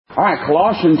All right,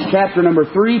 Colossians chapter number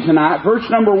 3 tonight. Verse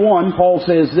number 1, Paul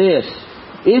says this: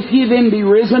 If ye then be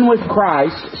risen with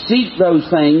Christ, seek those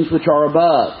things which are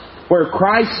above, where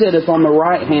Christ sitteth on the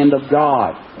right hand of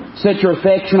God. Set your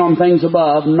affection on things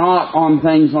above, not on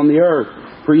things on the earth.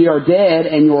 For ye are dead,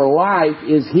 and your life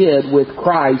is hid with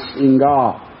Christ in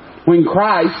God. When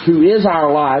Christ, who is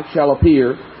our life, shall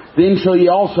appear, then shall ye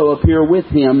also appear with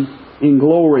Him in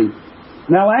glory.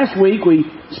 Now last week we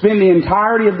spent the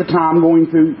entirety of the time going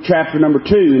through chapter number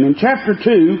 2. And in chapter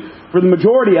 2, for the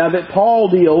majority of it, Paul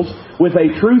deals with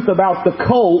a truth about the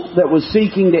cult that was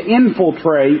seeking to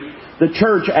infiltrate the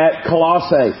church at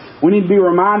Colossae. We need to be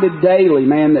reminded daily,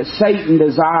 man, that Satan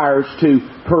desires to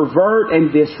pervert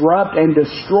and disrupt and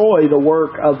destroy the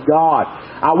work of God.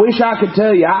 I wish I could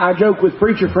tell you, I joke with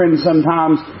preacher friends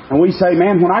sometimes, and we say,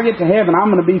 man, when I get to heaven,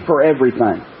 I'm going to be for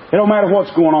everything. It don't matter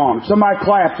what's going on. If somebody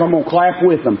claps, I'm going to clap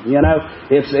with them. You know,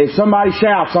 if somebody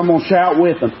shouts, I'm going to shout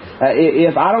with them.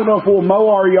 If I don't know if we'll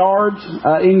mow our yards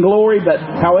in glory, but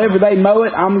however they mow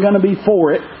it, I'm going to be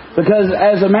for it. Because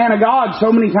as a man of God,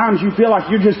 so many times you feel like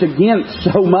you're just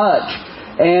against so much.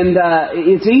 And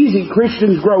it's easy.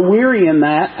 Christians grow weary in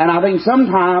that. And I think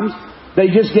sometimes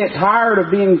they just get tired of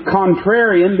being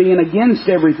contrarian, being against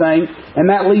everything,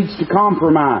 and that leads to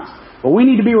compromise. But we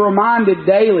need to be reminded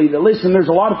daily that, listen, there's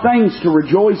a lot of things to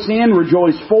rejoice in,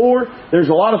 rejoice for. There's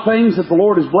a lot of things that the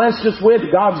Lord has blessed us with.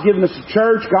 God's given us a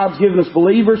church. God's given us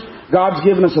believers. God's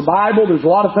given us a Bible. There's a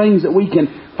lot of things that we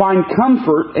can find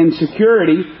comfort and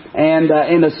security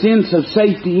and a sense of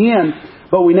safety in.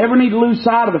 But we never need to lose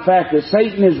sight of the fact that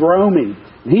Satan is roaming.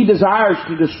 He desires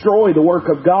to destroy the work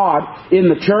of God in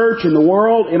the church, in the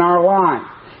world, in our life.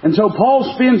 And so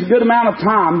Paul spends a good amount of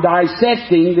time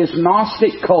dissecting this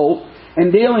Gnostic cult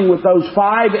and dealing with those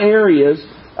 5 areas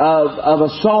of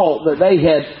assault that they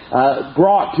had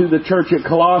brought to the church at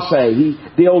Colossae. He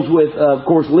deals with, of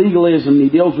course, legalism. He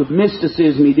deals with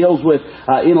mysticism. He deals with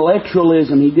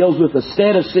intellectualism. He deals with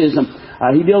asceticism.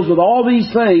 He deals with all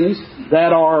these things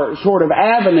that are sort of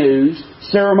avenues,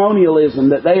 ceremonialism,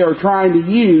 that they are trying to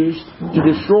use to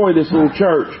destroy this little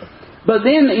church. But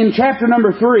then in chapter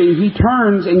number 3, he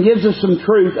turns and gives us some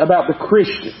truth about the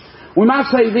Christian. We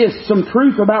might say this, some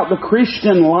truth about the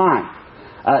Christian life.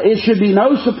 It should be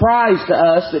no surprise to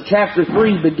us that chapter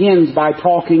 3 begins by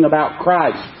talking about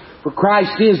Christ. For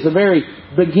Christ is the very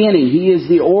beginning. He is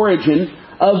the origin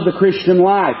of the Christian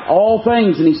life. All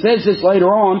things, and he says this later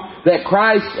on, that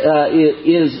Christ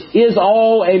is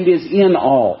all and is in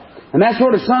all. And that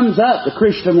sort of sums up the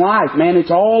Christian life, man.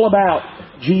 It's all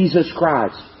about Jesus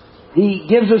Christ. He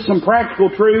gives us some practical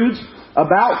truths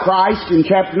about Christ in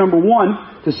chapter number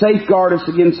 1 to safeguard us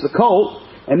against the cult.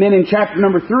 And then in chapter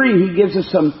number 3, he gives us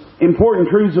some important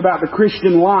truths about the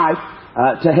Christian life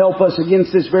to help us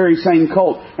against this very same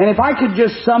cult. And if I could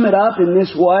just sum it up in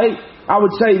this way, I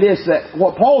would say this, that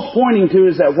what Paul's pointing to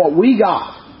is that what we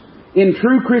got in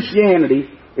true Christianity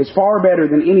is far better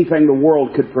than anything the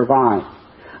world could provide.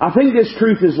 I think this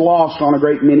truth is lost on a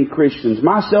great many Christians,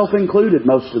 myself included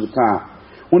most of the time.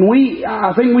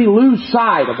 I think we lose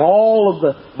sight of all of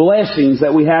the blessings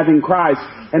that we have in Christ,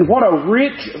 and what a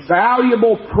rich,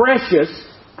 valuable, precious,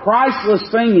 priceless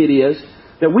thing it is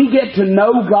that we get to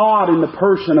know God in the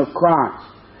person of Christ.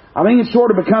 I think it's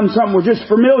sort of become something we're just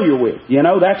familiar with. You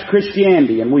know, that's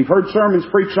Christianity, and we've heard sermons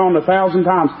preached on 1,000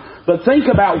 times. But think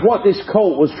about what this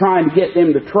cult was trying to get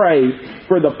them to trade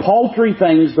for the paltry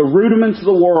things, the rudiments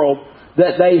of the world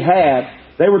that they had.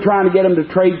 They were trying to get them to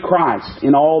trade Christ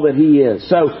in all that He is.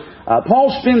 So,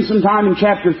 Paul spends some time in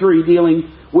chapter 3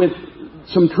 dealing with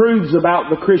some truths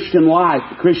about the Christian life,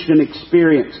 the Christian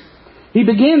experience. He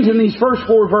begins in these first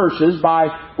 4 verses by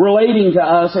relating to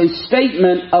us a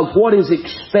statement of what is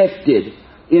expected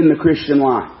in the Christian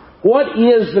life. What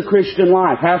is the Christian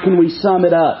life? How can we sum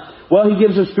it up? Well, he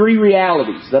gives us 3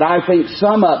 realities that I think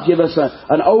sum up, give us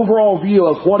an overall view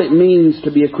of what it means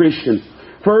to be a Christian.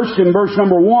 First, in verse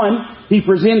number 1, he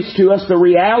presents to us the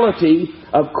reality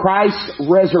of Christ's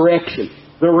resurrection.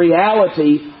 The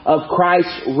reality of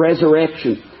Christ's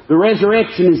resurrection. The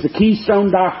resurrection is the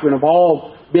keystone doctrine of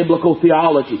all biblical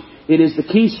theology. It is the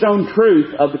keystone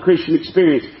truth of the Christian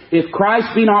experience. If Christ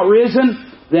be not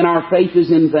risen, then our faith is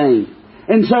in vain.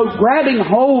 And so grabbing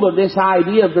hold of this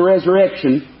idea of the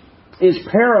resurrection is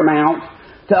paramount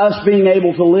to us being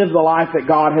able to live the life that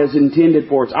God has intended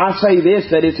for us. I say this,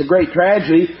 that it's a great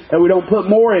tragedy that we don't put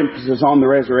more emphasis on the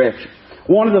resurrection.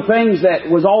 One of the things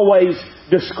that was always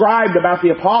described about the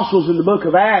apostles in the book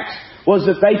of Acts was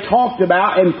that they talked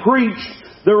about and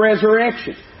preached the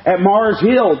resurrection. At Mars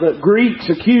Hill, the Greeks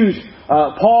accused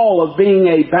Paul of being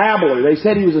a babbler. They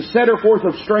said he was a setter forth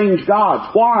of strange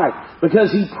gods. Why?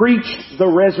 Because he preached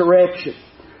the resurrection.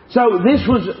 So this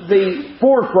was the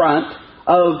forefront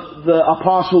of the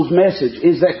apostles' message,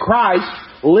 is that Christ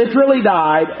literally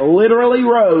died, literally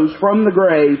rose from the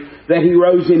grave, that He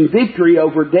rose in victory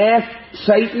over death,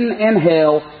 Satan, and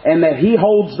hell, and that He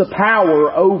holds the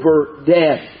power over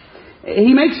death.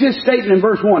 He makes this statement in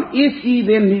verse 1, if ye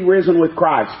then be risen with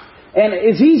Christ. And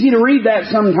it's easy to read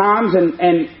that sometimes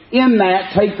and in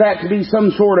that take that to be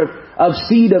some sort of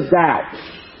seed of doubt.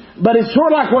 But it's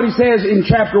sort of like what he says in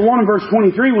chapter 1 and verse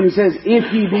 23 when he says,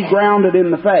 if ye be grounded in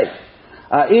the faith.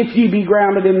 If ye be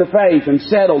grounded in the faith and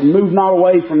settled, move not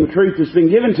away from the truth that's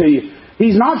been given to you.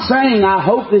 He's not saying, I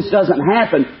hope this doesn't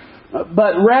happen,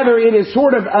 but rather it is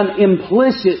sort of an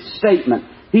implicit statement.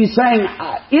 He's saying,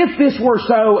 if this were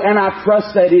so, and I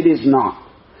trust that it is not.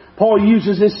 Paul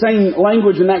uses this same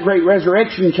language in that great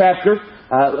resurrection chapter,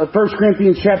 1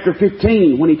 Corinthians chapter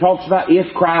 15, when he talks about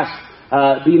if Christ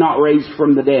be not raised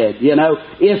from the dead. You know,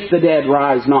 if the dead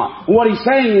rise not. What he's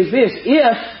saying is this,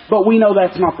 if, but we know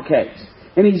that's not the case.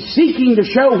 And he's seeking to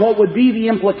show what would be the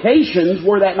implications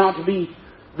were that not to be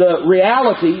the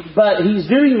reality, but he's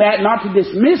doing that not to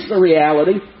dismiss the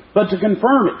reality, but to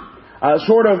confirm it.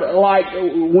 Sort of like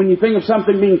when you think of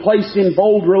something being placed in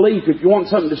bold relief, if you want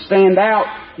something to stand out,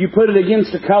 you put it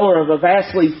against a color of a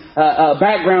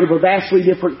background of a vastly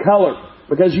different color,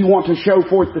 because you want to show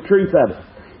forth the truth of it.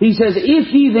 He says,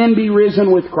 if ye then be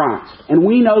risen with Christ, and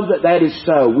we know that that is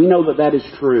so, we know that that is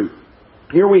true.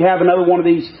 Here we have another one of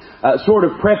these sort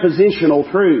of prepositional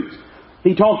truths.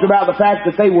 He talked about the fact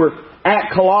that they were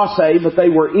at Colossae, but they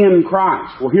were in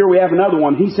Christ. Well, here we have another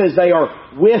one. He says they are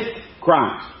with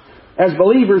Christ. As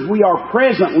believers, we are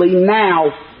presently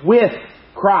now with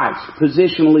Christ,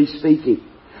 positionally speaking.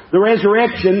 The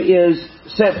resurrection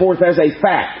is set forth as a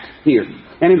fact here.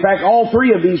 And in fact, all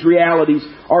three of these realities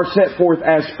are set forth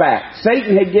as facts.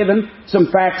 Satan had given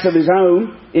some facts of his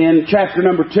own in chapter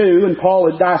number 2, and Paul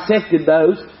had dissected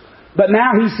those. But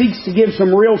now he seeks to give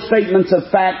some real statements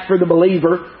of fact for the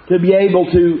believer to be able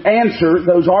to answer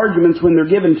those arguments when they're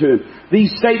given to him.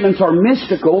 These statements are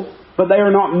mystical, but they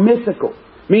are not mythical.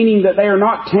 Meaning that they are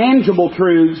not tangible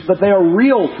truths, but they are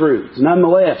real truths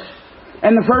nonetheless.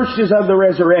 And the first is of the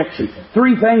resurrection.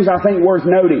 Three things I think worth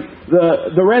noting.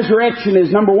 The resurrection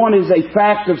is, number one, is a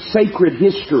fact of sacred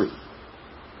history.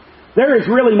 There is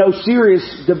really no serious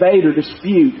debate or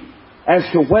dispute as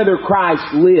to whether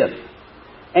Christ lived.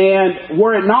 And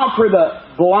were it not for the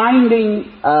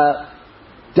blinding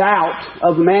doubt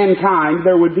of mankind,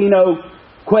 there would be no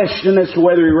question as to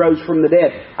whether He rose from the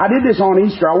dead. I did this on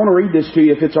Easter. I want to read this to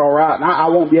you if it's all right. And I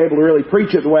won't be able to really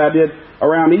preach it the way I did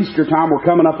around Easter time. We're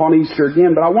coming up on Easter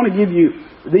again. But I want to give you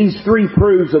these three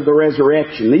proofs of the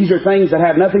resurrection. These are things that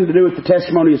have nothing to do with the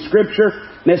testimony of Scripture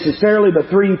necessarily,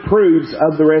 but three proofs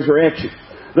of the resurrection.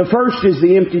 The first is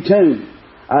the empty tomb.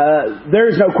 There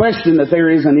is no question that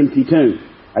there is an empty tomb.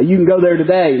 You can go there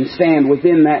today and stand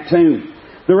within that tomb.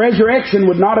 The resurrection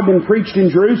would not have been preached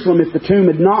in Jerusalem if the tomb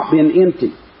had not been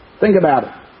empty. Think about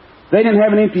it. They didn't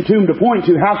have an empty tomb to point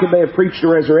to. How could they have preached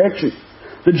the resurrection?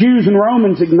 The Jews and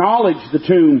Romans acknowledged the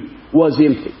tomb was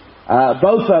empty.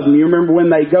 Both of them, you remember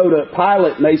when they go to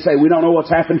Pilate and they say, we don't know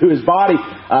what's happened to His body.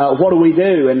 What do we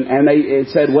do? And they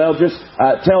said, well, just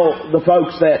tell the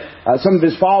folks that some of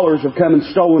His followers have come and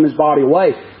stolen His body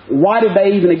away. Why did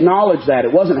they even acknowledge that?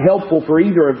 It wasn't helpful for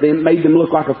either of them. It made them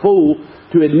look like a fool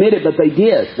to admit it, but they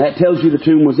did. That tells you the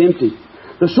tomb was empty.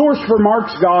 The source for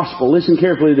Mark's Gospel, listen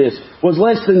carefully to this, was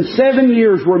less than 7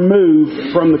 years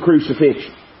removed from the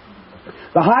crucifixion.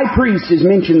 The high priest is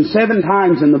mentioned 7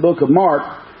 times in the book of Mark,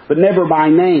 but never by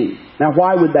name. Now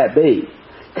why would that be?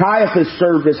 Caiaphas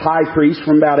served as high priest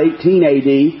from about 18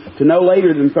 AD to no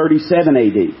later than 37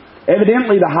 AD.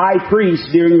 Evidently the high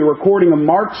priest during the recording of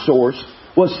Mark's source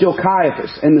was still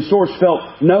Caiaphas, and the source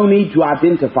felt no need to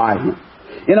identify him.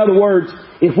 In other words,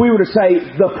 if we were to say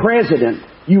the president,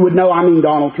 you would know I mean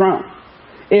Donald Trump.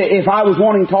 If I was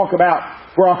wanting to talk about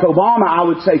Barack Obama, I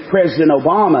would say President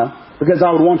Obama, because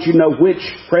I would want you to know which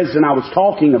president I was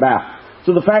talking about.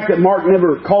 So the fact that Mark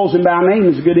never calls him by name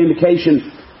is a good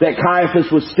indication that Caiaphas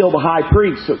was still the high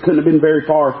priest, so it couldn't have been very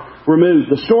far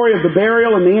removed. The story of the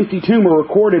burial and the empty tomb are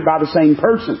recorded by the same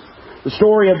person. The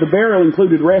story of the burial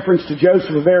included reference to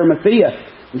Joseph of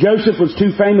Arimathea. Joseph was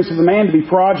too famous of a man to be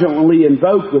fraudulently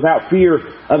invoked without fear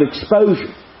of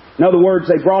exposure. In other words,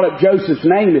 they brought up Joseph's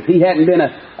name. If he hadn't been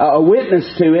a witness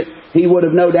to it, he would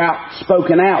have no doubt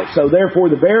spoken out. So therefore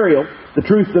the burial, the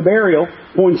truth of the burial,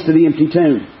 points to the empty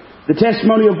tomb. The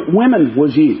testimony of women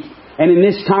was used. And in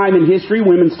this time in history,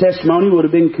 women's testimony would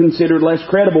have been considered less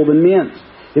credible than men's.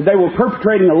 If they were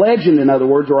perpetrating a legend, in other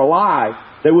words, or a lie,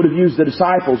 they would have used the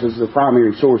disciples as the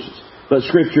primary sources. But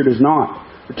Scripture does not.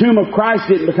 The tomb of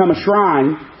Christ didn't become a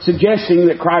shrine,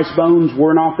 suggesting that Christ's bones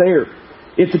were not there.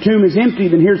 If the tomb is empty,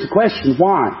 then here's the question,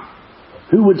 why?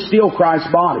 Who would steal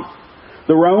Christ's body?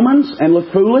 The Romans, and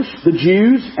look foolish, the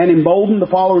Jews, and embolden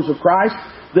the followers of Christ,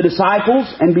 the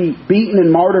disciples, and be beaten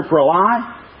and martyred for a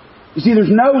lie? You see, there's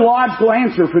no logical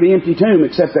answer for the empty tomb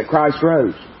except that Christ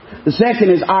rose. The second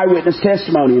is eyewitness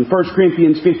testimony. In 1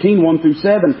 Corinthians 15, 1 through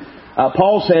 7,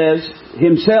 Paul says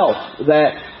himself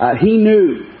that he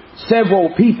knew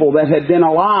several people that had been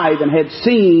alive and had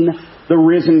seen the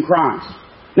risen Christ.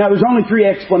 Now, there's only three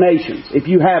explanations. If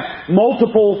you have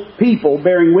multiple people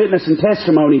bearing witness and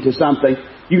testimony to something,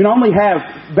 you can only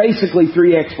have basically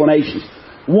three explanations.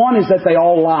 One is that they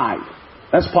all lied.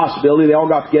 That's a possibility. They all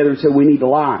got together and said, we need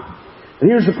to lie. But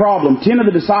here's the problem. 10 of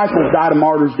the disciples died a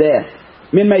martyr's death.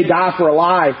 Men may die for a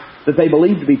lie that they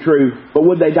believe to be true, but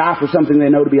would they die for something they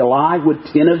know to be a lie? Would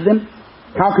 10 of them?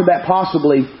 How could that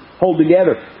possibly hold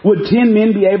together? Would 10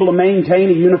 men be able to maintain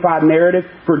a unified narrative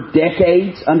for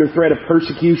decades under threat of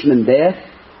persecution and death?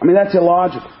 I mean, that's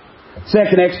illogical.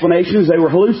 Second explanation is they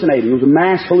were hallucinating. It was a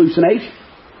mass hallucination.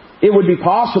 It would be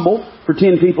possible for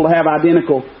 10 people to have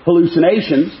identical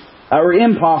hallucinations, or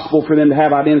impossible for them to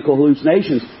have identical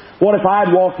hallucinations. What if I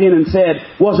had walked in and said,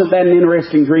 wasn't that an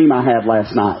interesting dream I had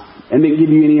last night? And didn't give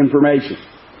you any information.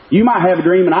 You might have a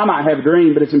dream and I might have a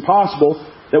dream, but it's impossible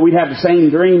that we'd have the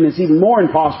same dream. It's even more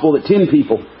impossible that 10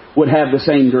 people would have the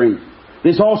same dream.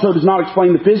 This also does not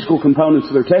explain the physical components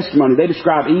of their testimony. They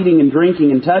describe eating and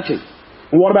drinking and touching.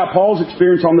 And what about Paul's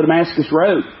experience on the Damascus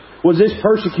Road? Was this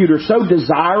persecutor so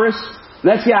desirous? And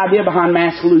that's the idea behind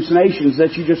mass hallucinations,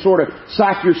 that you just sort of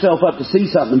psych yourself up to see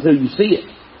something until you see it.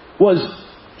 Was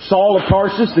Saul of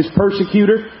Tarsus, this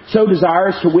persecutor, so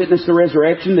desirous to witness the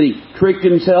resurrection that he tricked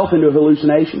himself into a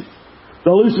hallucination?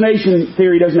 The hallucination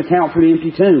theory doesn't account for the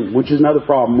empty tomb, which is another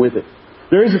problem with it.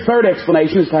 There is a third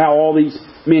explanation as to how all these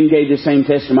men gave the same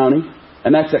testimony,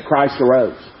 and that's that Christ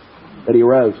arose, that He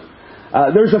arose.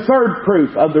 There's a third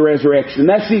proof of the resurrection, and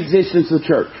that's the existence of the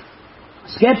church.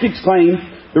 Skeptics claim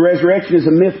the resurrection is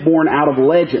a myth born out of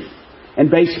legend and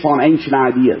based upon ancient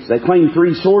ideas. They claim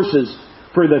three sources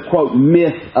for the, quote,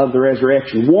 myth of the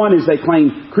resurrection. One is they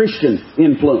claim Christian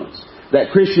influence,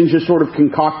 that Christians just sort of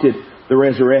concocted the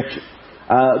resurrection.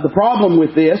 The problem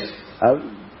with this,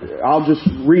 I'll just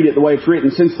read it the way it's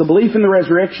written. Since the belief in the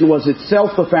resurrection was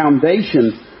itself the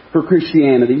foundation for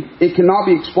Christianity, it cannot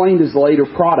be explained as the later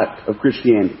product of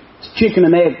Christianity. It's a chicken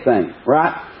and egg thing,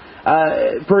 right?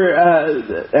 As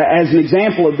an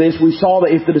example of this, we saw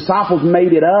that if the disciples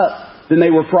made it up, then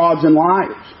they were frauds and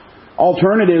liars.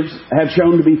 Alternatives have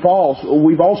shown to be false.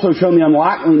 We've also shown the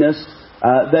unlikeliness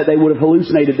that they would have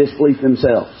hallucinated this belief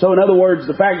themselves. So in other words,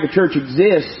 the fact the church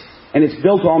exists and it's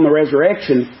built on the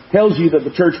resurrection tells you that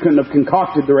the church couldn't have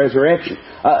concocted the resurrection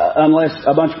unless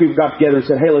a bunch of people got together and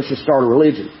said, hey, let's just start a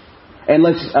religion. And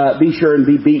let's be sure and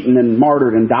be beaten and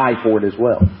martyred and die for it as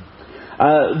well.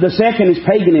 The second is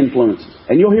pagan influences.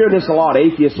 And you'll hear this a lot.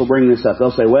 Atheists will bring this up.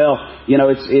 They'll say, well, you know,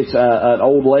 it's an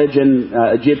old legend,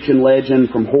 Egyptian legend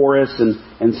from Horus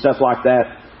and stuff like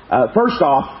that. First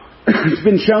off, it's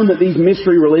been shown that these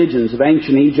mystery religions of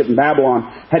ancient Egypt and Babylon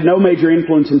had no major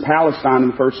influence in Palestine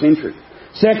in the first century.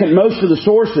 Second, most of the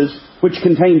sources which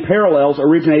contain parallels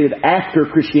originated after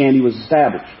Christianity was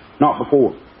established, not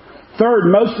before. Third,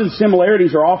 most of the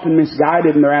similarities are often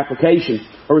misguided in their application,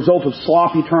 a result of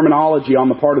sloppy terminology on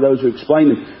the part of those who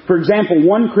explain them. For example,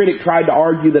 one critic tried to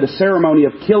argue that a ceremony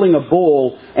of killing a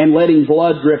bull and letting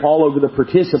blood drip all over the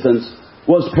participants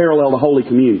was parallel to Holy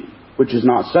Communion, which is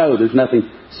not so. There's nothing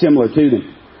similar to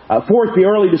them. Fourth, the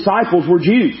early disciples were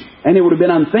Jews, and it would have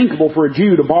been unthinkable for a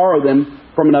Jew to borrow them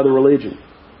from another religion.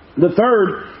 The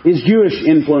third is Jewish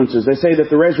influences. They say that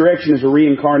the resurrection is a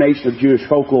reincarnation of Jewish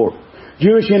folklore.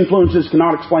 Jewish influences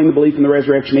cannot explain the belief in the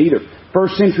resurrection either.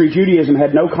 First century Judaism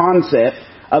had no concept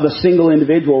of a single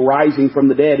individual rising from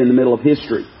the dead in the middle of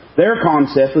history. Their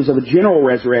concept was of a general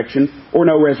resurrection or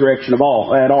no resurrection at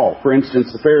all. For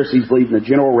instance, the Pharisees believed in a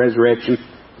general resurrection.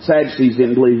 The Sadducees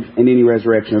didn't believe in any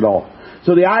resurrection at all.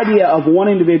 So the idea of one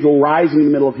individual rising in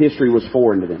the middle of history was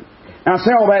foreign to them. Now I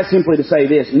say all that simply to say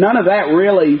this. None of that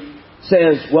really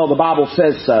says, well, the Bible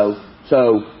says so,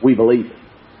 so we believe it.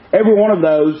 Every one of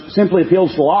those simply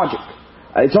appeals to logic.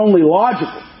 It's only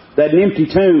logical that an empty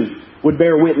tomb would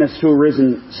bear witness to a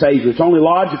risen Savior. It's only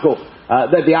logical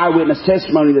that the eyewitness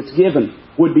testimony that's given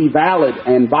would be valid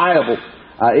and viable.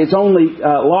 It's only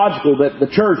logical that the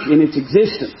church in its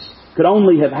existence could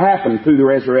only have happened through the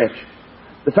resurrection.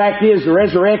 The fact is, the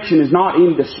resurrection is not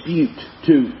in dispute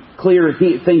to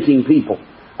clear-thinking people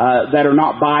that are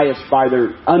not biased by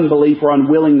their unbelief or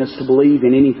unwillingness to believe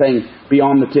in anything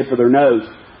beyond the tip of their nose.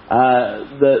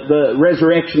 the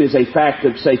resurrection is a fact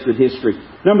of sacred history.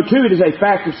 Number two, it is a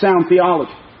fact of sound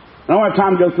theology. I don't have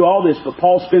time to go through all this, but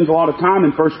Paul spends a lot of time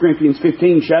in 1 Corinthians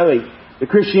 15 showing that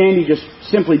Christianity just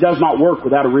simply does not work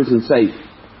without a risen Savior.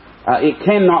 It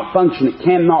cannot function. It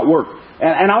cannot work.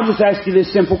 And I'll just ask you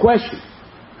this simple question.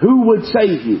 Who would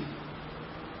save you?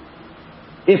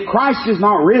 If Christ is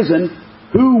not risen,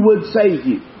 who would save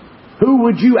you? Who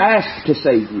would you ask to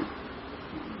save you?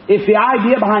 If the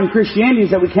idea behind Christianity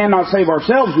is that we cannot save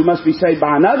ourselves, we must be saved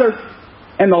by another,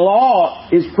 and the law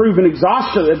is proven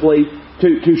exhaustively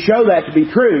to show that to be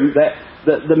true, that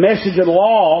the message of the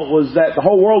law was that the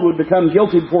whole world would become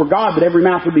guilty before God, but every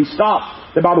mouth would be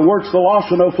stopped, that by the works of the law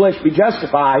shall no flesh be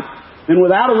justified, then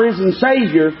without a risen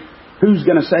Savior, who's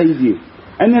going to save you?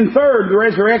 And then third, the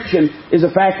resurrection is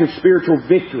a fact of spiritual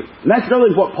victory. And that's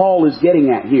really what Paul is getting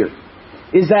at here,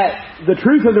 is that the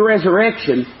truth of the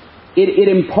resurrection, it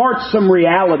imparts some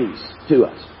realities to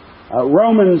us.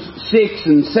 Romans 6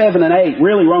 and 7 and 8,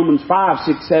 really Romans 5,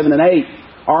 6, 7 and 8,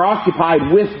 are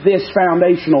occupied with this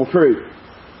foundational truth.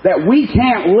 That we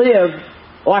can't live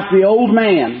like the old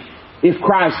man if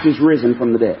Christ is risen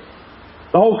from the dead.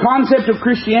 The whole concept of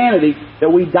Christianity, that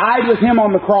we died with Him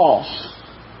on the cross,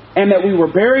 and that we were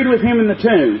buried with Him in the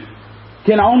tomb,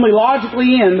 can only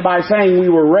logically end by saying we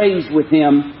were raised with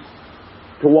Him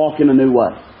to walk in a new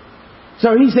way.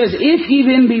 So he says, if ye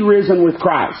then be risen with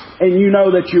Christ, and you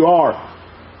know that you are,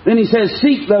 then he says,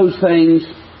 seek those things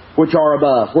which are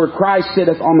above, where Christ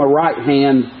sitteth on the right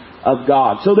hand of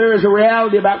God. So there is a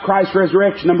reality about Christ's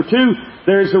resurrection. Number two,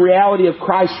 there is the reality of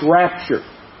Christ's rapture.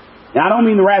 Now I don't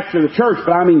mean the rapture of the church,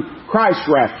 but I mean Christ's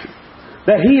rapture.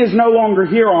 That He is no longer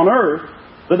here on earth,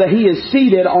 but that He is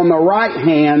seated on the right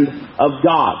hand of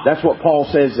God. That's what Paul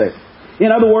says there.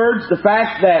 In other words, the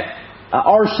fact that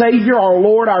our Savior, our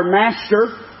Lord, our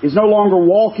Master, is no longer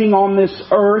walking on this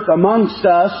earth amongst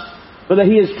us, but that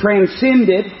He is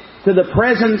transcended to the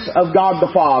presence of God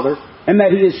the Father, and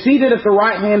that He is seated at the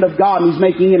right hand of God, and He's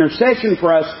making intercession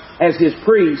for us as His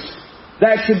priest.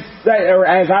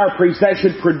 As our priest, that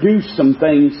should produce some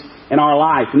things in our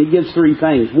life. And he gives three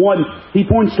things. One, he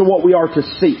points to what we are to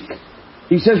seek.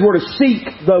 He says we're to seek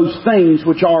those things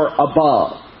which are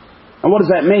above. And what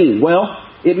does that mean? Well,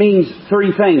 it means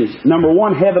three things. Number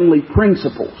one, heavenly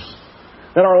principles.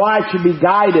 That our life should be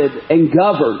guided and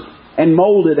governed and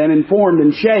molded and informed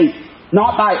and shaped,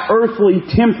 not by earthly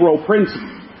temporal principles.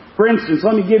 For instance,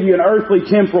 let me give you an earthly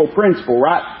temporal principle,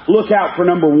 right? Look out for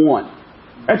number one.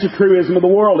 That's a truism of the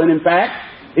world. And in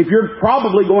fact, if you're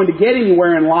probably going to get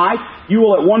anywhere in life, you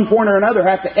will at one point or another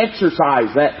have to exercise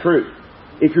that truth.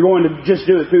 If you're going to just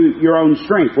do it through your own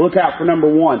strength. Look out for number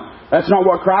one. That's not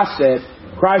what Christ said.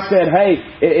 Christ said, hey,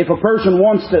 if a person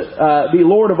wants to be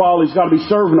Lord of all, he's got to be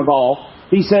servant of all.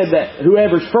 He said that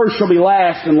whoever's first shall be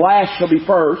last, and last shall be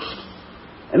first.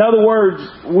 In other words,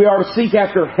 we are to seek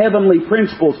after heavenly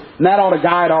principles, and that ought to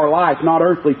guide our life, not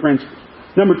earthly principles.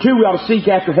 Number two, we ought to seek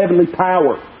after heavenly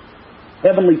power.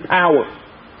 Heavenly power.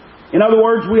 In other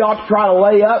words, we ought to try to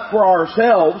lay up for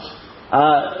ourselves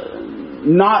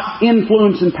not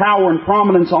influence and power and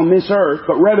prominence on this earth,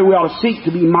 but rather we ought to seek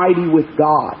to be mighty with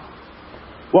God.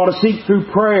 We ought to seek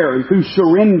through prayer and through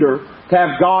surrender to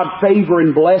have God favor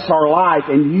and bless our life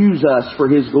and use us for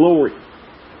His glory.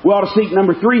 We ought to seek,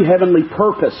 number three, heavenly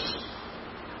purpose.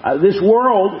 This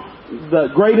world, the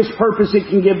greatest purpose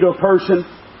it can give to a person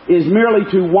is merely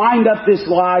to wind up this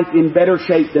life in better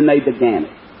shape than they began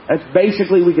it. That's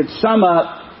basically, we could sum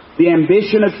up the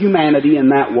ambition of humanity in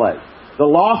that way. The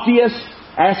loftiest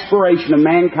aspiration of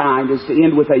mankind is to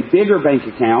end with a bigger bank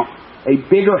account, a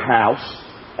bigger house,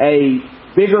 a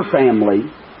bigger family,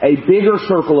 a bigger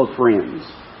circle of friends.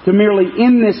 To merely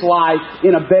end this life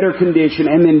in a better condition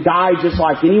and then die just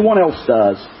like anyone else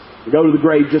does. Go to the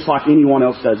grave just like anyone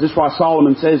else does. This is why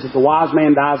Solomon says that the wise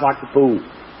man dies like the fool.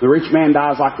 The rich man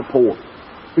dies like the poor.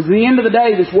 Because at the end of the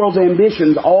day, this world's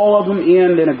ambitions, all of them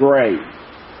end in a grave.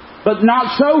 But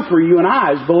not so for you and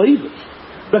I as believers.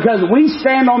 Because we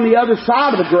stand on the other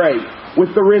side of the grave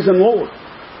with the risen Lord.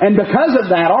 And because of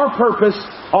that, our purpose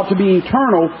ought to be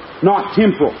eternal, not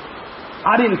temporal.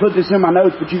 I didn't put this in my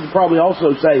notes, but you could probably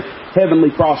also say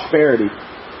heavenly prosperity.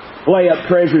 Lay up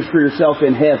treasures for yourself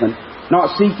in heaven.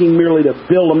 Not seeking merely to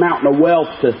build a mountain of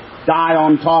wealth to die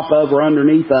on top of or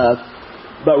underneath of,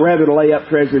 but rather to lay up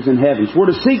treasures in heaven. So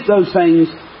we're to seek those things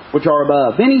which are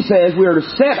above. Then he says we are to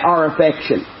set our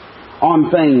affection on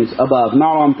things above,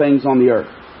 not on things on the earth.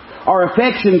 Our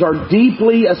affections are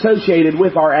deeply associated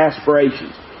with our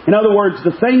aspirations. In other words,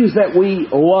 the things that we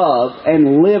love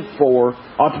and live for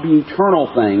ought to be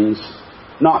eternal things,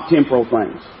 not temporal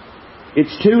things.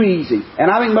 It's too easy.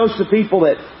 And I think most of the people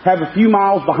that have a few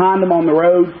miles behind them on the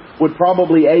road would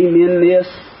probably amen this,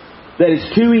 that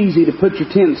it's too easy to put your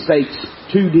tent stakes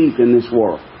too deep in this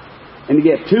world. And to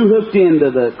get too hooked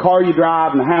into the car you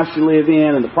drive and the house you live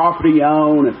in and the property you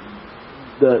own and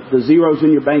the zeros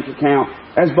in your bank account.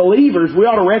 As believers, we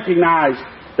ought to recognize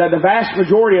that the vast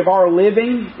majority of our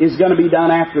living is going to be done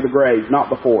after the grave, not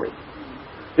before it.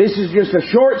 This is just a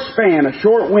short span, a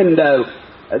short window.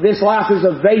 This life is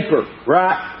a vapor,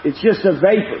 right? It's just a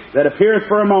vapor that appeareth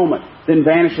for a moment, then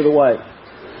vanisheth away.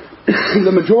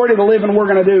 The majority of the living we're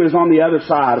going to do is on the other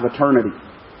side of eternity.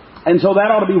 And so that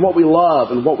ought to be what we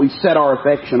love and what we set our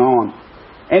affection on.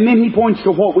 And then he points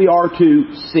to what we are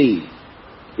to see.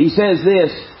 He says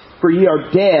this, for ye are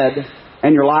dead,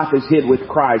 and your life is hid with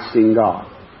Christ in God.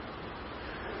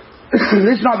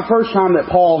 This is not the first time that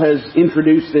Paul has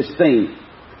introduced this theme,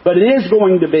 but it is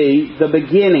going to be the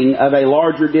beginning of a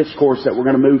larger discourse that we're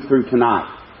going to move through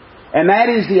tonight. And that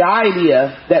is the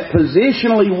idea that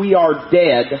positionally we are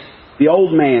dead, the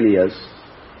old man is,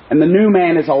 and the new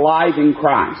man is alive in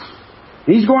Christ.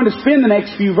 He's going to spend the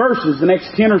next few verses, the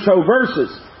next 10 or so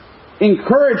verses,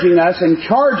 encouraging us and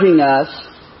charging us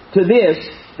to this,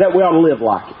 that we ought to live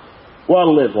like it. We ought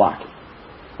to live like it.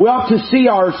 We ought to see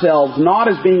ourselves not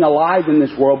as being alive in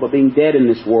this world, but being dead in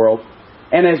this world.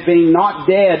 And as being not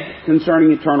dead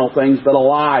concerning eternal things, but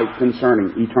alive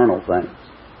concerning eternal things.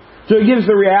 So he gives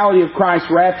the reality of Christ's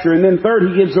rapture. And then third,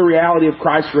 he gives the reality of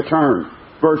Christ's return.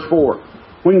 Verse 4.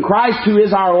 When Christ, who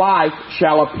is our life,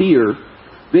 shall appear,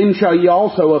 then shall ye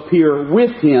also appear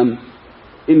with Him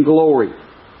in glory.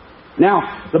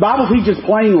 Now, the Bible teaches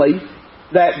plainly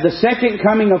that the second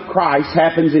coming of Christ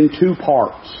happens in two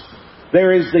parts.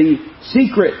 There is the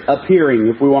secret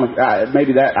appearing, if we want to,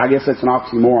 I guess that's an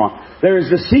oxymoron. There is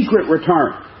the secret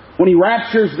return, when He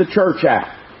raptures the church out.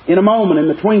 In a moment, in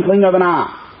the twinkling of an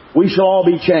eye, we shall all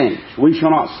be changed. We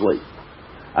shall not sleep.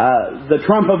 The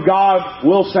trump of God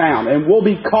will sound, and we'll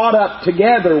be caught up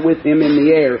together with Him in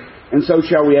the air, and so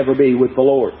shall we ever be with the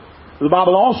Lord. The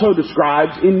Bible also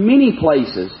describes in many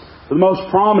places, the most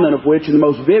prominent of which and the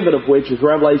most vivid of which is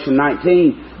Revelation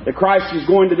 19, that Christ is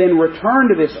going to then return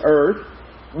to this earth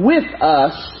with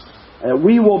us.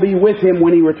 We will be with Him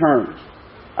when He returns.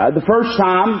 The first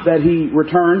time that He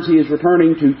returns, He is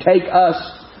returning to take us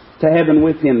to heaven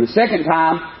with Him. The second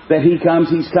time that He comes,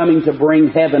 He's coming to bring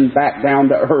heaven back down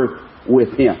to earth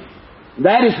with Him.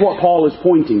 That is what Paul is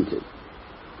pointing to.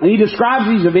 And he describes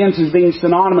these events as being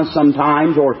synonymous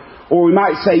sometimes, or we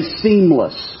might say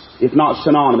seamless, if not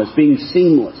synonymous, being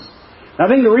seamless. And I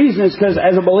think the reason is because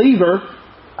as a believer,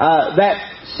 that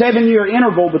 7-year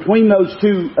interval between those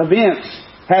two events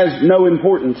has no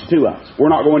importance to us. We're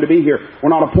not going to be here. We're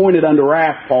not appointed unto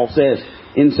wrath, Paul says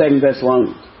in 2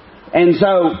 Thessalonians. And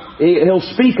so he'll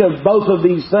speak of both of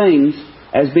these things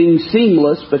as being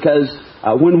seamless, because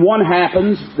when one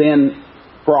happens, then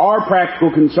for our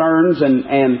practical concerns and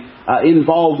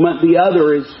involvement, the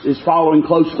other is following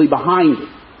closely behind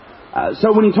it.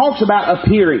 So when he talks about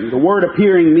appearing, the word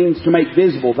appearing means to make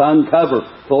visible, to uncover,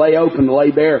 to lay open, to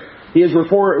lay bare. He is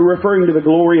referring to the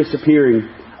glorious appearing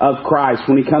of Christ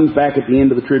when He comes back at the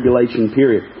end of the tribulation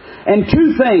period. And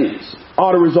two things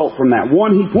ought to result from that.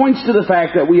 One, he points to the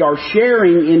fact that we are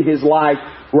sharing in His life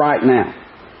right now.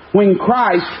 When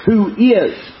Christ, who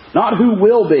is, not who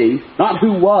will be, not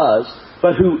who was,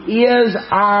 but who is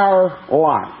our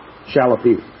life, shall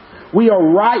appear. We are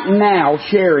right now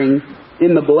sharing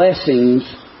in the blessings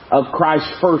of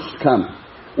Christ's first coming.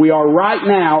 We are right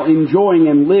now enjoying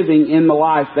and living in the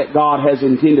life that God has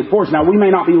intended for us. Now, we may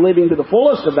not be living to the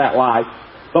fullest of that life,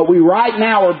 but we right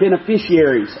now are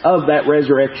beneficiaries of that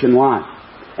resurrection life.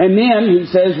 And then, he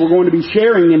says, we're going to be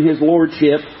sharing in His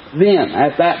Lordship then,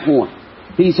 at that point.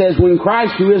 He says, when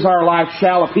Christ, who is our life,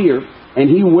 shall appear, and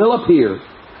He will appear,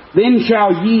 then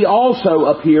shall ye also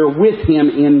appear with Him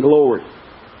in glory.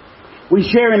 We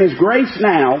share in His grace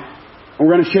now, and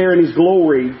we're going to share in His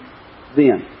glory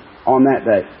then, on that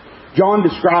day. John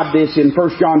described this in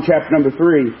 1 John chapter number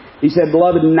 3. He said,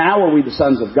 Beloved, now are we the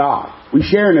sons of God. We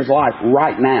share in His life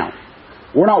right now.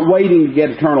 We're not waiting to get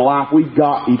eternal life. We've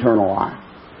got eternal life.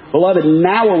 Beloved,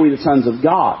 now are we the sons of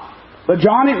God. But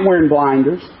John isn't wearing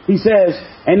blinders. He says,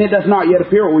 and it doth not yet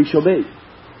appear what we shall be.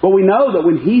 But we know that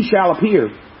when He shall appear,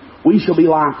 we shall be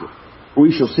like Him.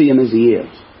 We shall see Him as He is.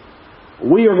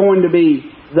 We are going to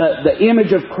be, the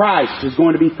image of Christ is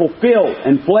going to be fulfilled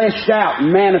and fleshed out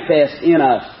and manifest in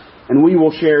us. And we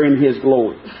will share in His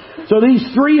glory. So these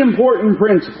three important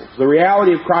principles, the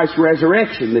reality of Christ's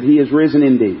resurrection, that He is risen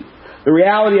indeed. The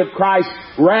reality of Christ's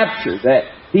rapture, that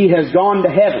He has gone to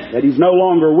heaven, that He's no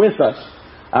longer with us,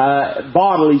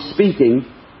 bodily speaking.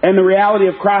 and the reality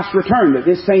of Christ's return, that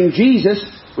this same Jesus,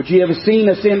 which ye have seen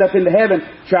ascend up into heaven,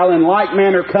 shall in like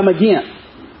manner come again.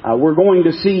 We're going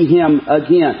to see Him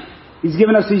again. He's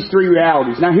given us these three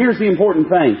realities. Now here's the important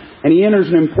thing, and He enters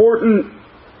an important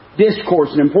discourse,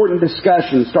 an important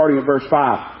discussion starting at verse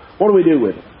 5. What do we do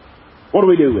with it? What do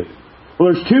we do with it?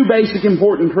 Well, there's two basic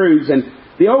important truths, and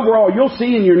the overall, you'll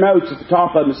see in your notes at the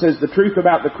top of them, it says the truth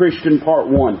about the Christian, part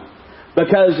 1.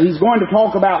 Because he's going to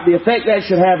talk about the effect that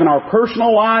should have in our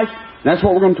personal life. And that's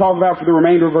what we're going to talk about for the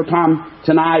remainder of our time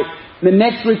tonight. And then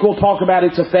next week we'll talk about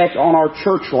its effect on our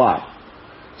church life.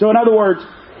 So in other words,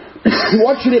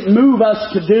 what should it move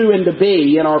us to do and to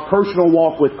be in our personal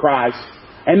walk with Christ?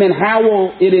 And then how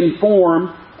will it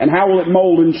inform and how will it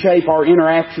mold and shape our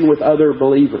interaction with other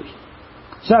believers?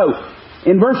 So,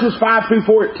 in verses 5 through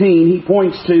 14, he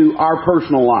points to our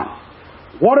personal life.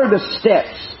 What are the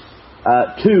steps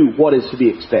to what is to be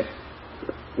expected?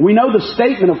 We know the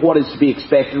statement of what is to be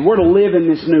expected. We're to live in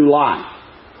this new life.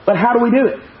 But how do we do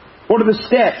it? What are the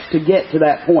steps to get to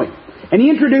that point? And he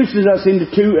introduces us into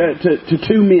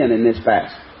two men in this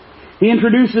passage. He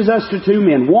introduces us to two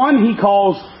men. One he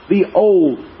calls the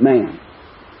old man.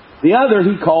 The other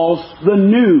he calls the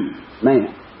new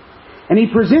man. And he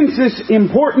presents this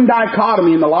important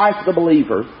dichotomy in the life of the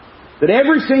believer, that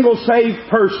every single saved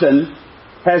person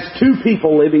has two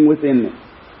people living within them.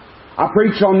 I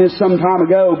preached on this some time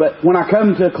ago, but when I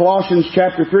come to Colossians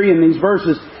chapter 3 in these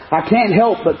verses, I can't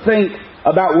help but think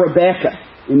about Rebekah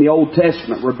in the Old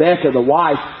Testament. Rebekah, the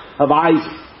wife of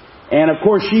Isaac. And of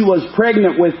course she was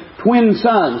pregnant with twin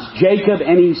sons, Jacob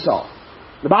and Esau.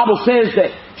 The Bible says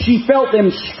that she felt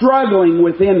them struggling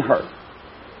within her.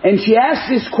 And she asked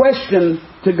this question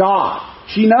to God.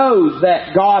 She knows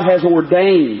that God has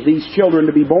ordained these children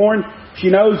to be born. She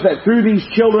knows that through these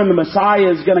children the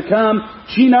Messiah is going to come.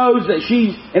 She knows that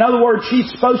in other words, she's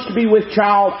supposed to be with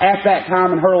child at that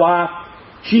time in her life.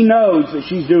 She knows that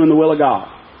she's doing the will of God.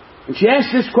 And she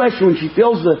asks this question when she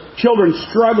feels the children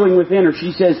struggling within her.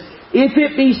 She says, if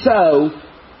it be so,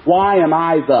 why am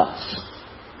I thus?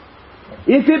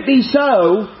 If it be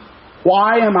so,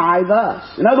 why am I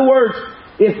thus? In other words,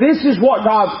 if this is what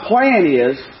God's plan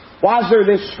is, why is there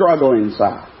this struggle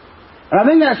inside? And I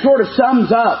think that sort of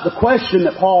sums up the question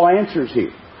that Paul answers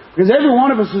here. Because every one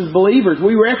of us as believers,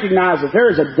 we recognize that there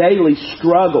is a daily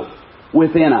struggle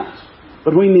within us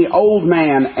between the old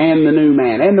man and the new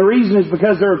man. And the reason is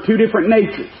because there are two different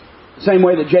natures, the same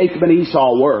way that Jacob and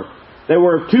Esau were. There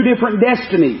were two different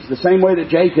destinies, the same way that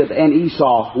Jacob and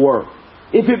Esau were.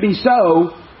 If it be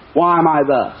so, why am I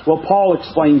thus? Well, Paul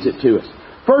explains it to us.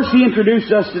 First, he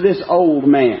introduced us to this old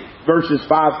man, verses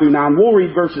 5 through 9. We'll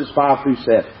read verses 5 through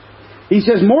 7. He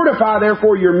says, mortify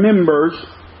therefore your members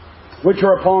which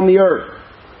are upon the earth.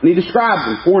 And he describes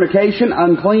them: fornication,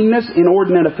 uncleanness,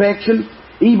 inordinate affection,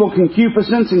 evil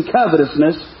concupiscence, and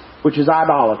covetousness, which is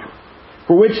idolatry.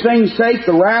 For which things' sake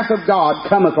the wrath of God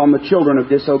cometh on the children of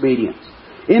disobedience,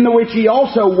 in the which ye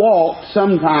also walked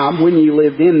sometime when ye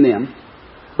lived in them.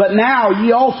 But now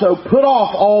ye also put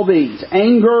off all these: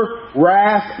 anger,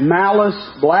 wrath, malice,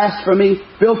 blasphemy,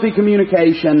 filthy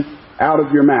communication out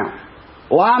of your mouth.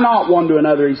 Lie not one to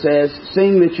another, he says,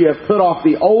 seeing that you have put off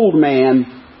the old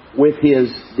man with his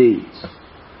deeds.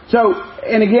 So,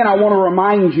 and again, I want to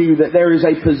remind you that there is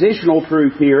a positional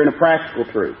truth here and a practical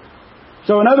truth.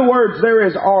 So in other words, there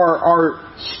is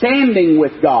our standing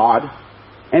with God,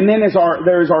 and then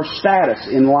there is our status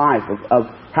in life of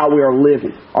how we are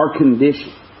living, our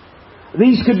condition.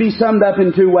 These could be summed up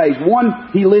in two ways. One,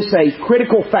 he lists a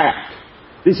critical fact.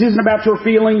 This isn't about your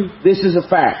feeling, this is a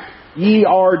fact. Ye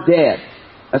are dead.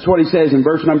 That's what he says in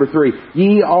verse number 3.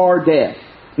 Ye are dead.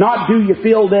 Not do you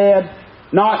feel dead,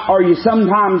 not are you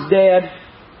sometimes dead.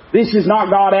 This is not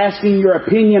God asking your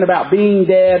opinion about being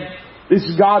dead. This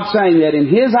is God saying that in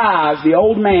His eyes, the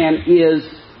old man is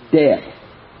dead.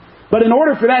 But in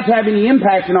order for that to have any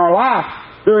impact in our life,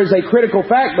 there is a critical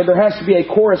fact, but there has to be a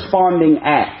corresponding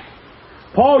act.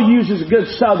 Paul uses a good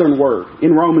southern word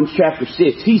in Romans chapter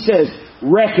 6. He says,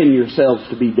 reckon yourselves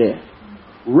to be dead.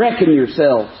 Reckon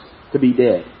yourselves to be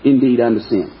dead, indeed unto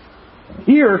sin.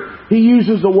 Here, he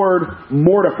uses the word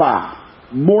mortify.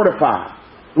 Mortify.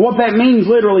 What that means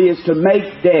literally is to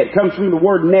make dead. It comes from the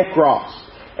word necros.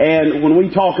 And when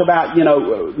we talk about,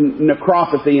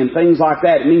 necropathy and things like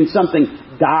that, it means something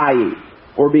dying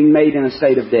or being made in a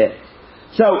state of death.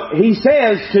 So he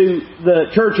says to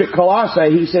the church at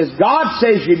Colossae, he says, God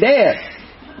says you're dead.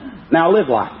 Now live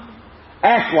like it.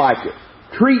 Act like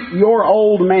it. Treat your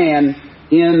old man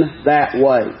in that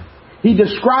way. He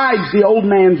describes the old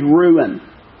man's ruin,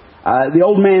 the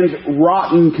old man's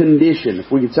rotten condition,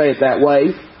 if we could say it that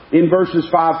way, in verses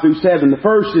 5 through 7. The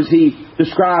first is he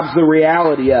describes the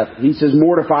reality of it. He says,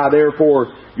 mortify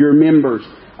therefore your members.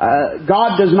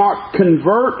 God does not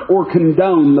convert or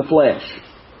condone the flesh.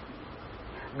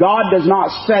 God does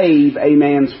not save a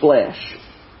man's flesh.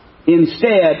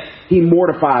 Instead, He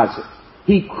mortifies it.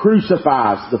 He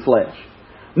crucifies the flesh.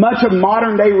 Much of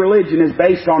modern day religion is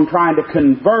based on trying to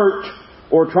convert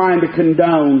or trying to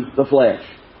condone the flesh.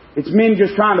 It's men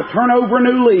just trying to turn over a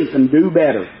new leaf and do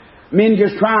better. Men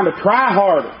just trying to try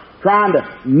harder, trying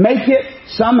to make it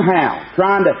somehow,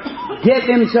 trying to get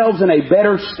themselves in a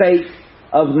better state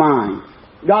of mind.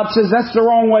 God says that's the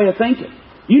wrong way of thinking.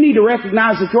 You need to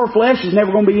recognize that your flesh is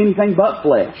never going to be anything but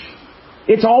flesh.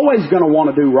 It's always going to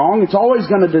want to do wrong. It's always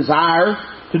going to desire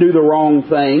to do the wrong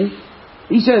thing.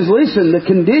 He says, listen, the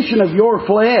condition of your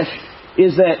flesh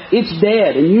is that it's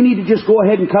dead, and you need to just go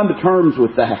ahead and come to terms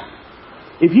with that.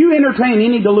 If you entertain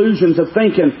any delusions of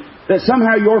thinking that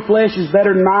somehow your flesh is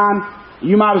better than mine,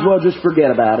 you might as well just forget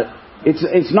about it.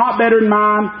 It's not better than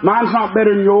mine, mine's not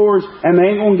better than yours, and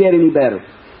they ain't going to get any better.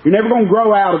 You're never going to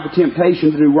grow out of the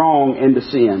temptation to do wrong and to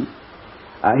sin.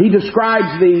 He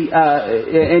describes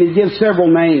and he gives several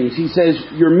names. He says,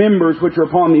 your members which are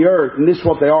upon the earth, and this is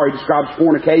what they are. He describes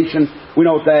fornication. We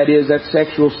know what that is. That's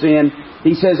sexual sin.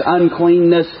 He says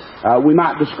uncleanness. We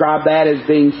might describe that as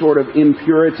being sort of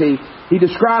impurity. He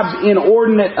describes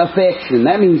inordinate affection.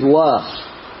 That means lust.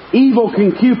 Evil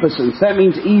concupiscence. That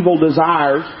means evil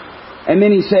desires. And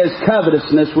then he says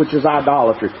covetousness, which is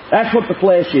idolatry. That's what the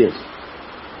flesh is.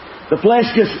 The flesh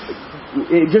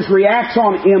just reacts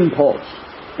on impulse.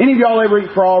 Any of y'all ever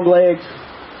eat frog legs?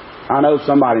 I know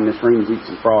somebody in this room has eaten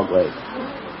some frog legs.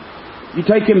 You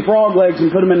take them frog legs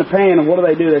and put them in the pan, and what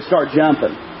do? They start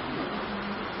jumping.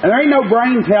 And there ain't no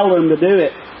brain telling them to do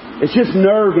it. It's just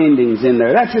nerve endings in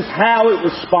there. That's just how it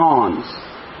responds.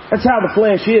 That's how the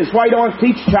flesh is. That's why you don't have to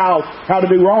teach a child how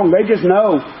to do wrong. They just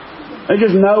know. They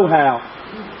just know how.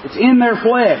 It's in their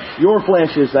flesh. Your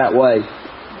flesh is that way.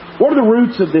 What are the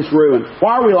roots of this ruin?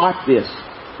 Why are we like this?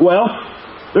 Well,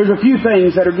 there's a few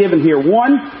things that are given here.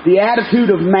 One, the attitude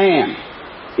of man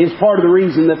is part of the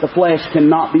reason that the flesh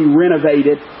cannot be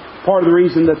renovated. Part of the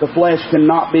reason that the flesh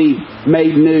cannot be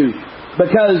made new.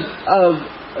 Because of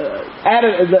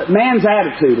man's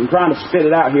attitude, I'm trying to spit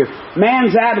it out here.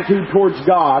 Man's attitude towards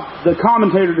God, the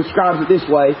commentator describes it this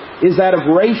way, is that of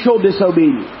racial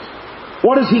disobedience.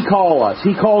 What does he call us?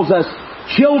 He calls us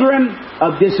children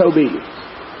of disobedience.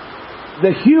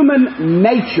 The human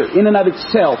nature in and of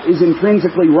itself is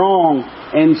intrinsically wrong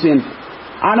and sinful.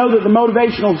 I know that the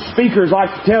motivational speakers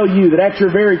like to tell you that at your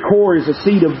very core is a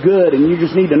seed of good and you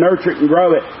just need to nurture it and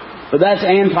grow it. But that's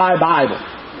anti-Bible.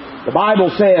 The Bible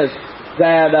says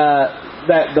that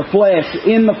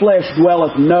in the flesh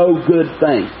dwelleth no good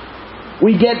thing.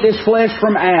 We get this flesh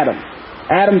from Adam.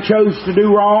 Adam chose to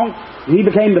do wrong. He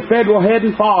became the federal head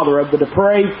and father of the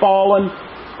depraved, fallen,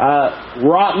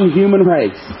 rotten human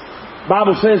race. The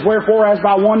Bible says, wherefore as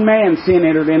by one man sin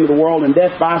entered into the world, and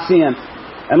death by sin.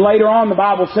 And later on the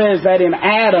Bible says that in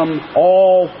Adam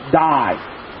all died.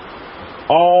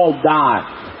 All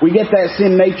died. We get that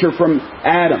sin nature from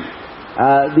Adam.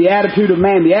 The attitude of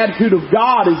man. The attitude of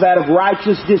God is that of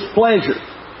righteous displeasure.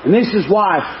 And this is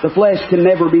why the flesh can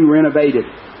never be renovated.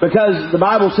 Because the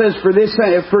Bible says, for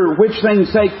which thing's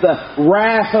sake the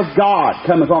wrath of God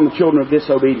cometh on the children of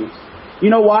disobedience. You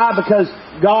know why? Because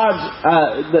God's,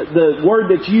 the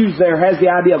word that's used there has the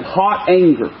idea of hot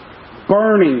anger,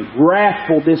 burning,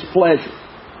 wrathful displeasure.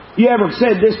 You ever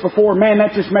said this before? Man,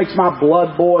 that just makes my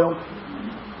blood boil.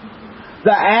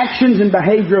 The actions and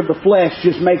behavior of the flesh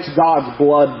just makes God's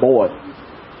blood boil.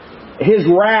 His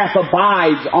wrath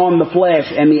abides on the flesh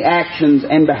and the actions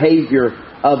and behavior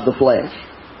of the flesh.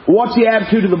 What's the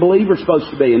attitude of the believer supposed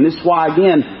to be? And this is why,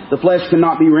 again, the flesh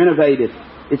cannot be renovated.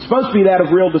 It's supposed to be that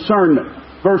of real discernment.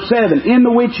 Verse 7, in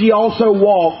the which ye also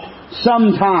walked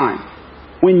sometime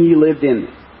when ye lived in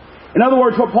them. In other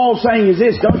words, what Paul's saying is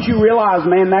this: don't you realize,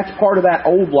 man, that's part of that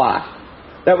old life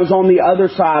that was on the other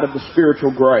side of the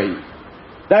spiritual grave.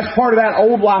 That's part of that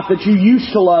old life that you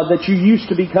used to love, that you used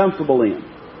to be comfortable in.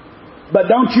 But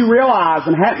don't you realize,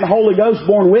 and hadn't the Holy Ghost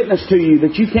borne witness to you,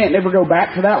 that you can't never go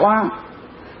back to that life?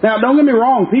 Now, don't get me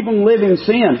wrong. People can live in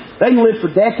sin. They can live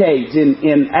for decades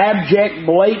in abject,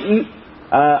 blatant,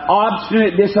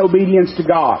 obstinate disobedience to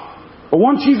God. But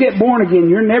once you get born again,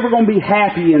 you're never going to be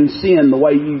happy in sin the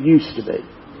way you used to be.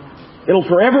 It'll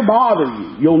forever bother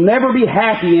you. You'll never be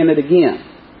happy in it again.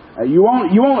 It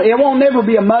won't never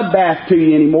be a mud bath to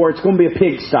you anymore. It's going to be a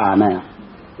pigsty now.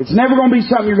 It's never going to be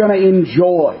something you're going to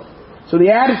enjoy. So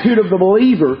the attitude of the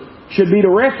believer should be to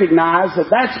recognize that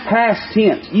that's past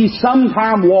tense. Ye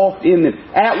sometime walked in it.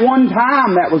 At one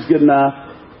time that was good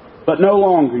enough. but no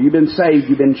longer. You've been saved,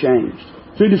 you've been changed.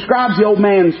 So he describes the old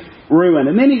man's ruin.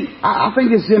 And then I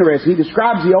think this is interesting, he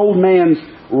describes the old man's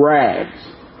rags.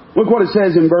 Look what it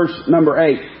says in verse number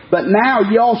 8. But now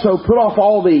ye also put off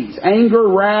all these: anger,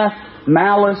 wrath,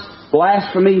 malice,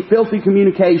 blasphemy, filthy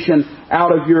communication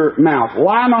out of your mouth.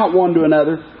 Lie not one to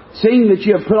another, seeing that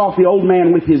ye have put off the old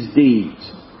man with his deeds.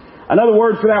 Another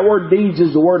word for that word deeds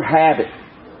is the word habit.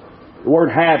 The word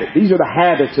habit. These are the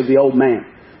habits of the old man.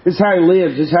 This is how he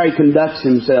lives. This is how he conducts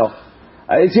himself.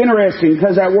 It's interesting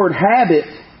because that word habit,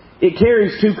 it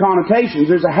carries two connotations.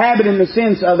 There's a habit in the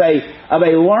sense of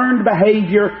a learned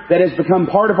behavior that has become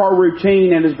part of our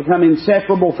routine and has become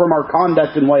inseparable from our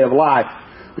conduct and way of life.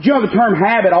 But you know, the term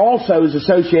habit also is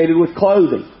associated with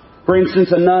clothing. For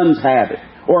instance, a nun's habit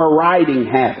or a riding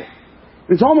habit.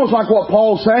 It's almost like what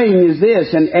Paul's saying is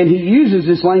this, and he uses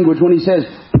this language when he says,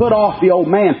 put off the old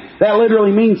man. That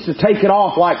literally means to take it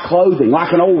off like clothing,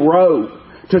 like an old robe,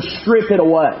 to strip it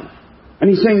away. And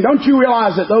he's saying, don't you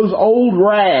realize that those old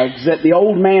rags that the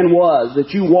old man was,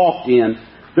 that you walked in,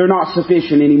 they're not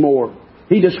sufficient anymore.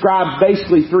 He describes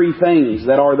basically three things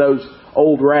that are those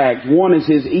old rags. One is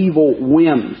his evil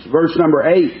whims. Verse number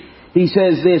 8, he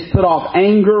says this, put off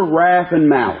anger, wrath, and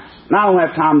malice. And I don't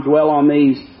have time to dwell on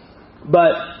these,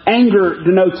 but anger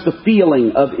denotes the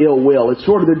feeling of ill will. It's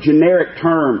sort of the generic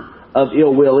term of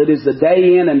ill will. It is the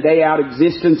day in and day out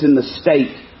existence in the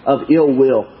state of ill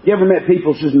will. You ever met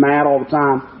people just mad all the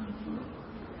time?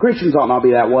 Christians ought not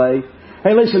be that way.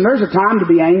 Hey, listen, there's a time to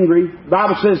be angry. The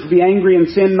Bible says to be angry and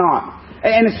sin not.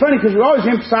 And it's funny because we always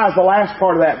emphasize the last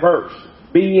part of that verse.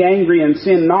 Be ye angry and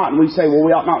sin not. And we say, well,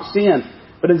 we ought not sin.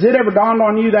 But has it ever dawned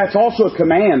on you that's also a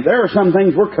command? There are some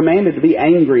things we're commanded to be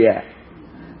angry at.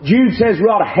 Jude says we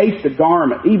ought to hate the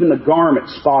garment, even the garment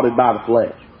spotted by the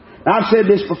flesh. Now, I've said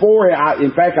this before.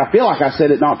 In fact, I feel like I said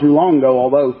it not too long ago,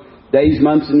 although days,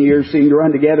 months, and years seem to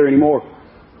run together anymore.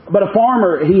 But a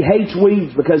farmer, he hates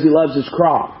weeds because he loves his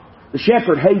crop. The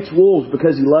shepherd hates wolves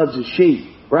because he loves his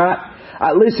sheep, right?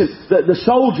 Listen, the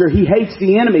soldier, he hates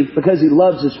the enemy because he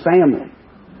loves his family.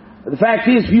 The fact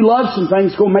is, if you love some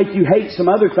things, it's going to make you hate some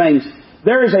other things.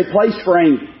 There is a place for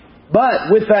anger.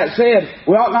 But with that said,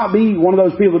 we ought not be one of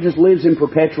those people who just lives in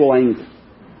perpetual anger.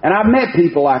 And I've met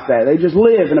people like that. They just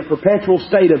live in a perpetual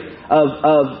state of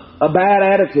a bad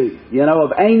attitude,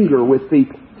 of anger with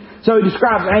people. So he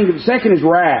describes anger. The second is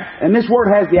wrath. And this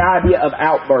word has the idea of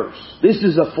outbursts. This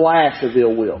is a flash of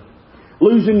ill will.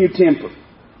 Losing your temper.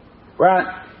 Right?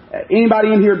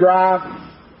 Anybody in here drive?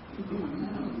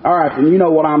 All right, then you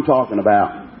know what I'm talking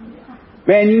about.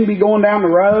 Man, you can be going down the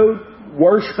road,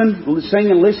 worshiping,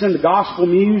 singing, listening to gospel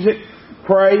music,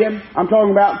 praying. I'm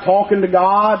talking about talking to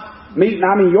God, meeting.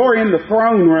 You're in the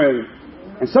throne room.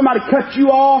 And somebody cuts you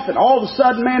off, and all of a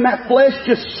sudden, man, that flesh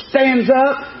just stands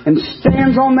up and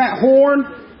stands on that horn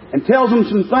and tells them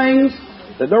some things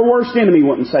that their worst enemy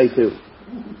wouldn't say to them.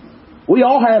 We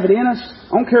all have it in us.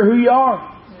 I don't care who you are.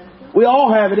 We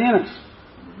all have it in us.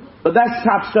 But that's the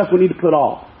type of stuff we need to put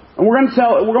off. And we're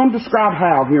going to describe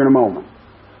how here in a moment.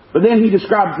 But then he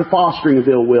describes the fostering of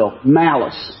ill will.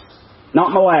 Malice.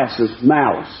 Not molasses,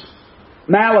 malice.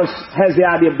 Malice has the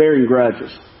idea of bearing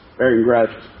grudges. Bearing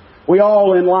grudges. We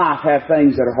all in life have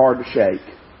things that are hard to shake.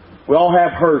 We all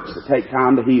have hurts that take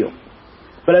time to heal.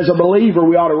 But as a believer,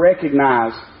 we ought to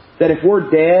recognize that if we're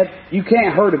dead, you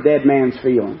can't hurt a dead man's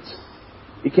feelings.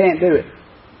 You can't do it.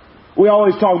 We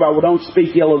always talk about, well, don't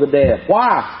speak ill of the dead.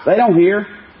 Why? They don't hear.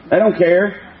 They don't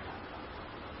care.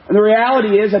 And the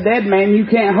reality is, a dead man, you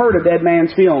can't hurt a dead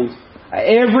man's feelings.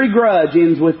 Every grudge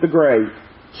ends with the grave,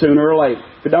 sooner or later.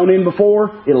 If it don't end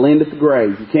before, it'll end at the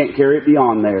grave. You can't carry it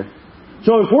beyond there.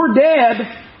 So if we're dead,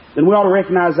 then we ought to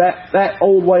recognize that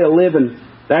old way of living,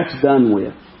 that's done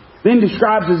with. Then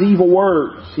describes his evil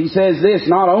words. He says this,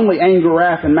 not only anger,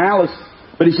 wrath, and malice,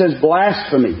 but he says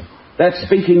blasphemy. That's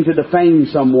speaking to defame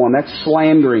someone. That's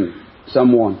slandering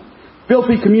someone.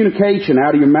 Filthy communication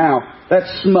out of your mouth.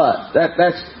 That's smut.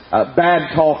 That's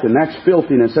bad talking. That's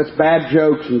filthiness. That's bad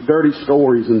jokes and dirty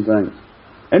stories and things.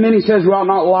 And then he says, we ought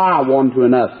not lie one to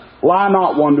another. Lie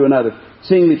not one to another,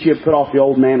 seeing that you have put off the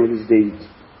old man with his deeds.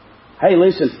 Hey,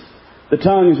 listen. The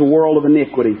tongue is a world of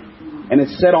iniquity, and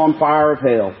it's set on fire of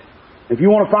hell. If you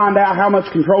want to find out how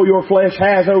much control your flesh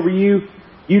has over you,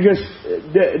 you just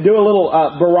do a little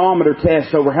barometer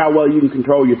test over how well you can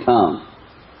control your tongue.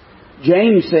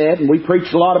 James said, and we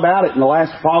preached a lot about it in the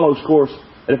last Apollos course,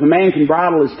 that if a man can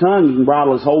bridle his tongue, he can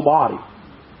bridle his whole body.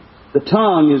 The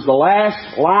tongue is the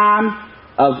last line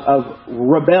of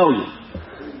rebellion.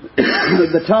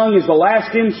 The tongue is the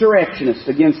last insurrectionist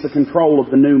against the control of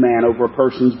the new man over a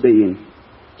person's being.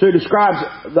 So he describes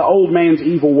the old man's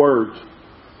evil words,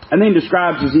 and then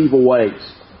describes his evil ways.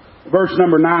 verse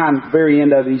number 9, very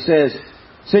end of it, he says,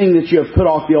 seeing that you have put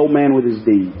off the old man with his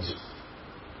deeds.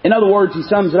 In other words, he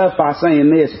sums it up by saying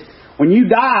this: when you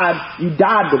died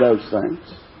to those things.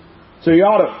 So you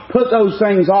ought to put those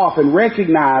things off and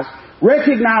recognize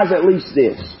at least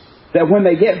this, that when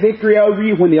they get victory over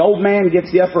you, when the old man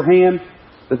gets the upper hand,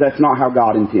 that's not how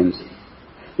God intends it.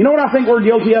 You know what I think we're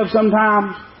guilty of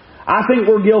sometimes? I think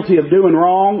we're guilty of doing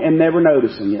wrong and never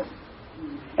noticing it.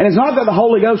 And it's not that the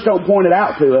Holy Ghost don't point it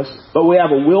out to us, but we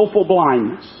have a willful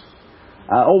blindness.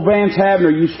 Old Vance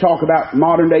Havner used to talk about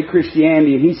modern day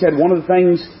Christianity, and he said one of the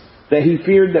things that he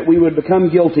feared that we would become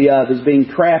guilty of is being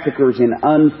traffickers in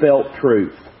unfelt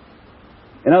truth.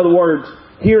 In other words,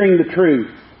 hearing the truth,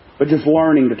 but just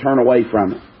learning to turn away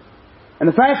from it. And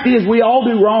the fact is, we all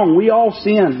do wrong. We all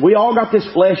sin. We all got this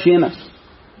flesh in us.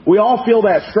 We all feel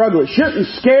that struggle. It shouldn't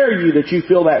scare you that you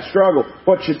feel that struggle.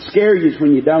 What should scare you is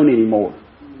when you don't anymore.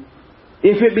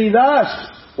 If it be thus,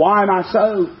 why am I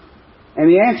so? And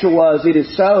the answer was, it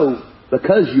is so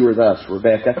because you are thus,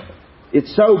 Rebecca.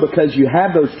 It's so because you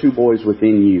have those two boys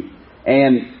within you.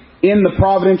 And in the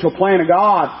providential plan of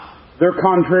God, they're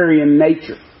contrary in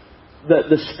nature.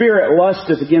 The spirit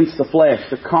lusteth against the flesh,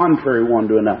 the contrary one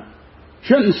to another.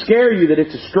 Shouldn't scare you that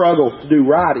it's a struggle to do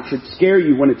right. It should scare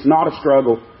you when it's not a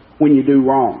struggle when you do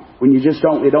wrong. When you just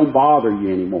it don't bother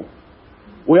you anymore.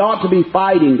 We ought to be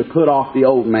fighting to put off the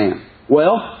old man.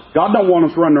 Well, God don't want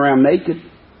us running around naked.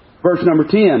 Verse number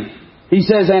 10, He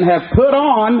says, and have put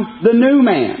on the new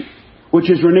man, which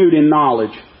is renewed in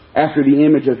knowledge after the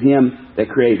image of Him that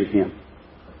created him.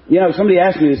 You know, somebody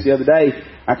asked me this the other day.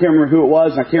 I can't remember who it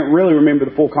was, and I can't really remember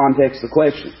the full context of the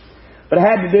question. But it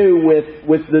had to do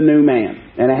with the new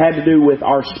man. And it had to do with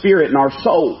our spirit and our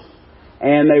soul.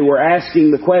 And they were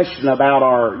asking the question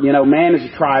about man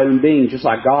is a triune being, just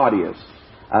like God is.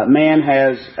 Man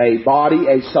has a body,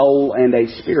 a soul, and a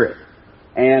spirit.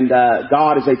 And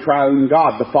God is a triune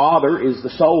God. The Father is the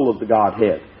soul of the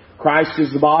Godhead. Christ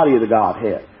is the body of the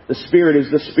Godhead. The Spirit is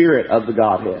the spirit of the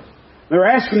Godhead. They were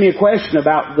asking me a question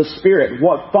about the Spirit,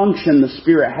 what function the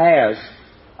Spirit has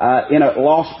in a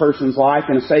lost person's life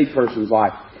and a saved person's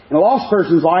life. In a lost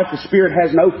person's life, the Spirit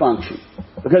has no function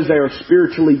because they are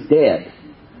spiritually dead.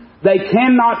 They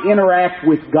cannot interact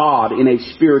with God in a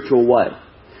spiritual way.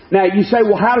 Now, you say,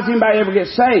 well, how does anybody ever get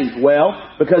saved?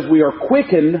 Well, because we are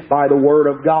quickened by the Word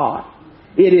of God.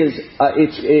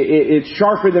 It's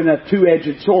sharper than a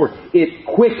two-edged sword. It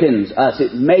quickens us.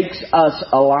 It makes us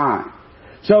alive.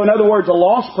 So, in other words, a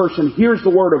lost person hears the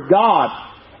Word of God,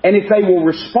 and if they will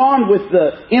respond with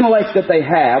the intellect that they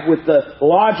have, with the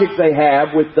logic they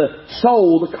have, with the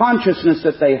soul, the consciousness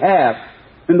that they have,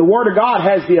 then the Word of God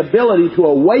has the ability to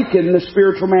awaken the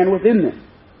spiritual man within them.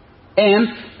 And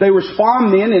they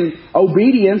respond then in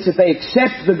obedience. If they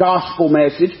accept the gospel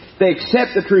message, they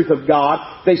accept the truth of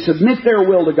God, they submit their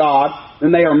will to God,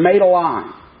 then they are made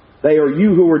alive. They are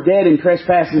you who were dead in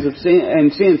trespasses of sin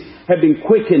and sins have been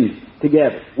quickened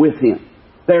together with Him.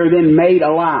 They are then made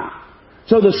alive.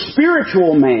 So the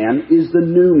spiritual man is the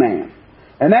new man.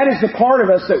 And that is the part of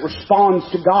us that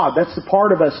responds to God. That's the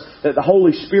part of us that the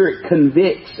Holy Spirit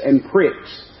convicts and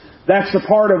pricks. That's the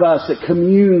part of us that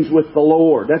communes with the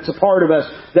Lord. That's the part of us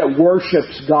that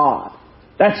worships God.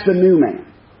 That's the new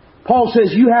man. Paul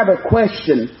says you have a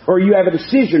question, or you have a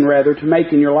decision rather, to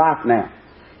make in your life now.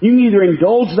 You can either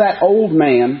indulge that old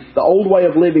man, the old way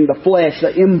of living, the flesh,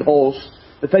 the impulse,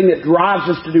 the thing that drives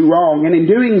us to do wrong, and in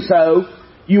doing so,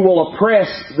 you will oppress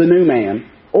the new man.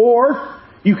 Or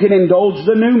you can indulge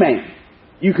the new man.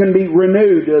 You can be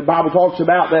renewed. The Bible talks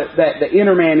about that the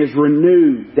inner man is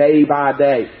renewed day by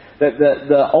day. That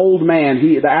the old man,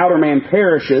 the outer man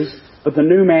perishes, but the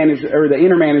new man the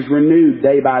inner man is renewed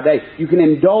day by day. You can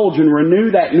indulge and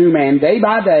renew that new man day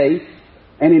by day,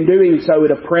 and in doing so it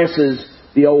oppresses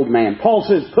the old man. Paul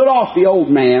says, put off the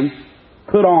old man,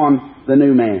 put on the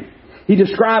new man. He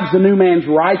describes the new man's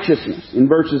righteousness in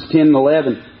verses 10 and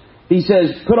 11. He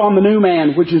says, put on the new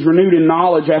man, which is renewed in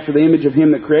knowledge after the image of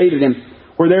Him that created him,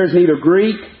 where there is neither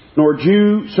Greek nor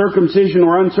Jew, circumcision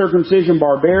nor uncircumcision,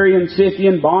 barbarian,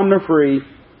 Scythian, bond nor free,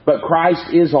 but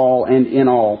Christ is all and in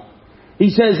all. He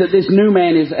says that this new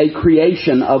man is a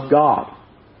creation of God.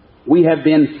 We have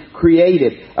been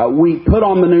created. We put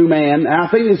on the new man. And I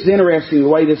think this is interesting the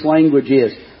way this language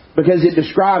is, because it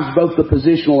describes both the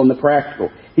positional and the practical.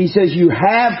 He says you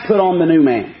have put on the new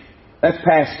man. That's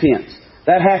past tense.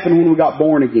 That happened when we got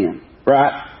born again,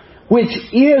 right? Which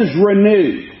is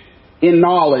renewed in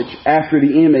knowledge after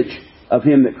the image of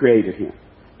Him that created him.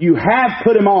 You have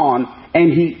put Him on,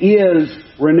 and He is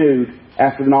renewed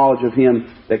after the knowledge of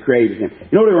Him that created Him.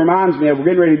 You know what it reminds me of? We're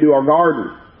getting ready to do our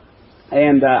garden.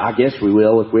 And I guess we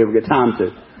will if we ever get time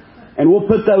to. and we'll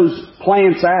put those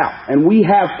plants out. And we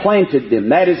have planted them.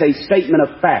 That is a statement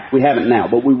of fact. We haven't now,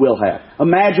 but we will have.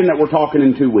 Imagine that we're talking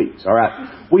in 2 weeks, all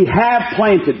right? We have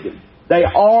planted them. They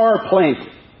are planted,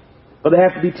 but they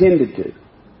have to be tended to.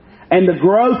 And the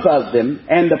growth of them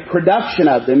and the production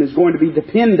of them is going to be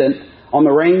dependent on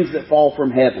the rains that fall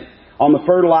from heaven, on the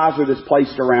fertilizer that's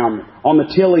placed around them, on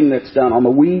the tilling that's done, on the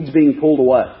weeds being pulled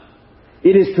away.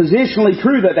 It is positionally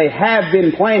true that they have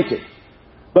been planted,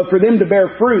 but for them to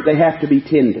bear fruit, they have to be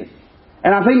tended.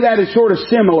 And I think that is sort of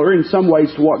similar in some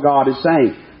ways to what God is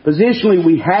saying. Positionally,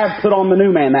 we have put on the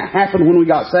new man. That happened when we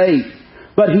got saved.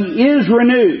 But he is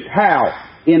renewed. How?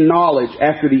 In knowledge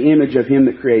after the image of him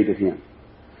that created him.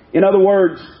 In other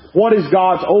words, what is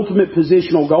God's ultimate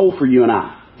positional goal for you and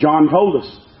I? John told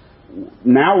us,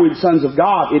 now we're the sons of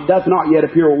God. It doth not yet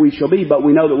appear what we shall be, but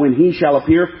we know that when he shall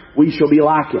appear, we shall be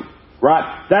like him.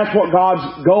 Right? That's what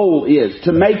God's goal is,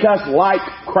 to make us like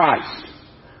Christ.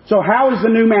 So how is the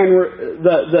new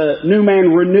man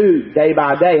renewed day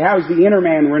by day? How is the inner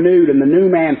man renewed and the new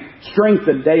man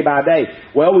strengthened day by day?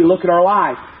 Well, we look at our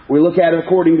life. We look at it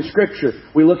according to Scripture.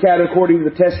 We look at it according to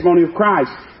the testimony of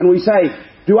Christ. And we say,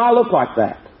 do I look like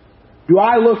that? Do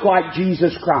I look like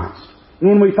Jesus Christ? And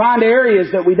when we find areas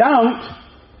that we don't,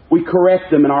 we correct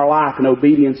them in our life in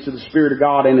obedience to the Spirit of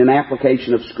God and in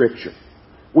application of Scripture.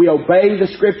 We obey the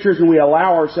Scriptures and we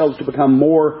allow ourselves to become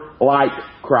more like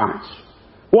Christ.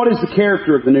 What is the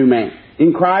character of the new man?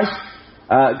 In Christ,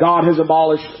 God has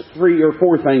abolished 3 or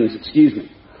 4 things,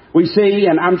 We see,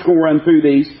 and I'm just going to run through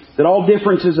these, that all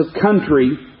differences of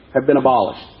country have been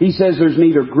abolished. He says there's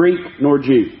neither Greek nor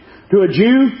Jew. To a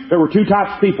Jew, there were 2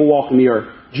 types of people walking the earth.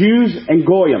 Jews and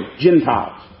Goyim,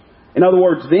 Gentiles. In other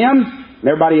words, them and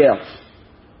everybody else.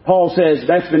 Paul says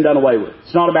that's been done away with.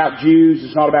 It's not about Jews.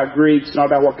 It's not about Greeks. It's not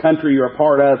about what country you're a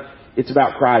part of. It's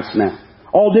about Christ now.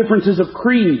 All differences of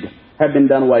creed have been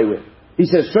done away with. He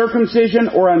says circumcision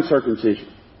or uncircumcision.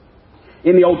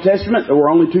 In the Old Testament, there were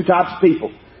only 2 types of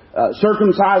people.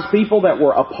 Circumcised people that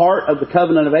were a part of the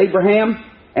covenant of Abraham,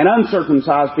 and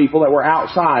uncircumcised people that were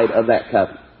outside of that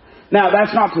covenant. Now,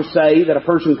 that's not to say that a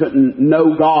person couldn't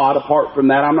know God apart from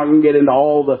that. I'm not going to get into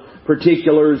all the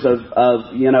particulars of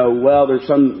there's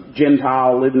some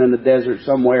Gentile living in the desert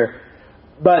somewhere.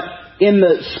 But in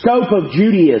the scope of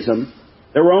Judaism,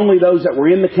 there were only those that were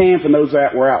in the camp and those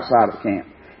that were outside of the camp.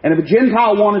 And if a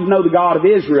Gentile wanted to know the God of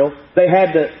Israel, they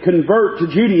had to convert to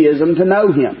Judaism to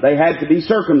know Him. They had to be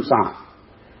circumcised.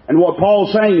 And what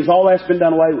Paul's saying is all that's been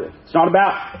done away with. It's not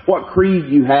about what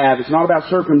creed you have. It's not about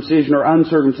circumcision or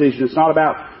uncircumcision. It's not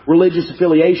about religious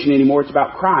affiliation anymore. It's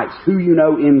about Christ, who you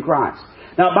know in Christ.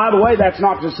 Now, by the way, that's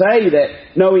not to say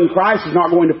that knowing Christ is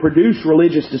not going to produce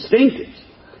religious distinctives.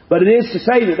 But it is to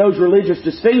say that those religious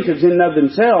distinctives in and of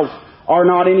themselves are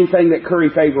not anything that curry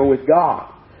favor with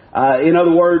God. In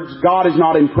other words, God is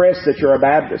not impressed that you're a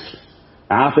Baptist.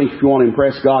 Now, I think if you want to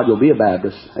impress God, you'll be a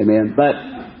Baptist. Amen. But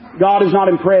God is not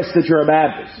impressed that you're a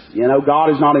Baptist. God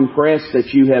is not impressed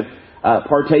that you have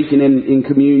partaken in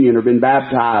communion or been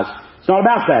baptized. It's not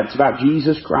about that. It's about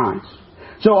Jesus Christ.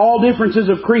 So all differences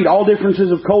of creed, all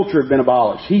differences of culture have been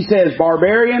abolished. He says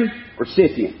barbarian or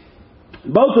Scythian.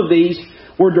 Both of these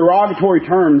were derogatory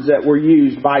terms that were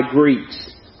used by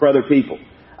Greeks for other people.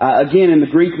 Again, in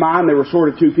the Greek mind, there were sort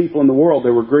of 2 people in the world.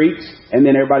 There were Greeks, and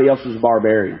then everybody else was a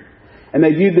barbarian. And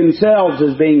they viewed themselves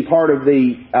as being part of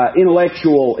the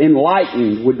intellectual,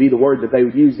 enlightened would be the word that they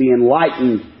would use, the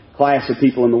enlightened class of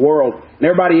people in the world. And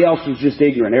everybody else was just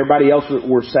ignorant. Everybody else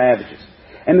were savages.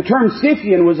 And the term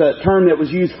Scythian was a term that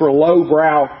was used for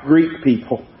lowbrow Greek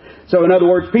people. So in other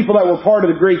words, people that were part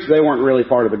of the Greeks, they weren't really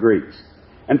part of the Greeks.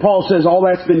 And Paul says all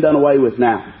that's been done away with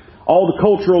now. All the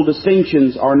cultural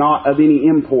distinctions are not of any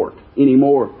import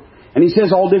anymore. And he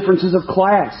says all differences of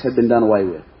class have been done away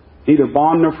with. Neither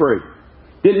bond nor free.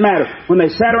 Didn't matter. When they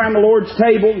sat around the Lord's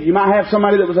table, you might have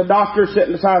somebody that was a doctor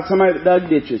sitting beside somebody that dug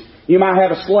ditches. You might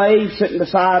have a slave sitting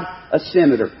beside a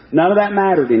senator. None of that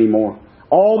mattered anymore.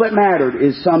 All that mattered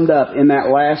is summed up in that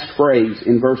last phrase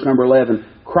in verse number 11.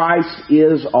 Christ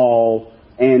is all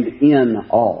and in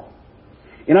all.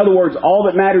 In other words, all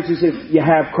that matters is if you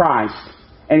have Christ.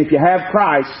 And if you have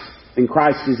Christ, then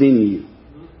Christ is in you.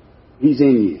 He's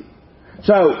in you.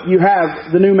 So you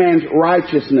have the new man's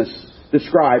righteousness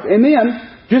described. And then,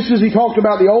 just as he talked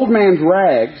about the old man's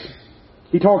rags,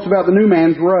 he talks about the new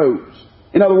man's robes.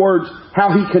 In other words, how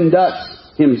he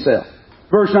conducts himself.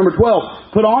 Verse number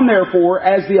 12. Put on therefore,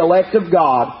 as the elect of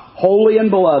God, holy and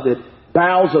beloved,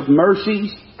 bowels of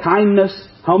mercies, kindness,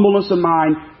 humbleness of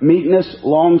mind, meekness,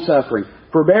 long-suffering,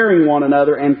 forbearing one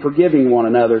another and forgiving one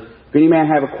another. If any man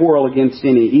have a quarrel against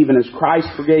any, even as Christ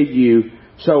forgave you,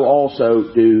 so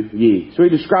also do ye. So he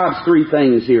describes three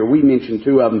things here. We mentioned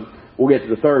two of them. We'll get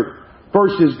to the third.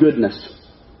 First is goodness.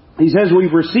 He says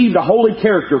we've received a holy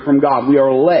character from God. We are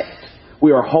elect.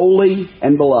 We are holy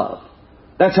and beloved.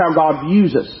 That's how God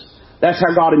views us. That's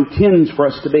how God intends for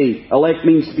us to be. Elect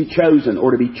means to be chosen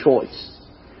or to be choice.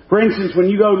 For instance, when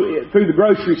you go through the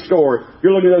grocery store,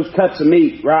 you're looking at those cuts of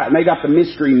meat, right? And they got the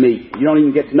mystery meat. You don't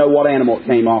even get to know what animal it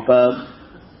came off of.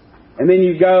 And then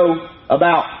you go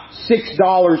about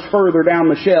 $6 further down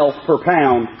the shelf per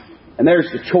pound, and there's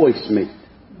the choice meat.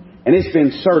 And it's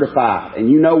been certified, and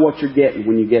you know what you're getting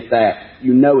when you get that.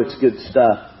 You know it's good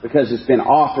stuff because it's been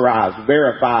authorized,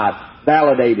 verified,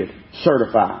 validated,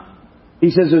 certified.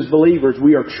 He says as believers,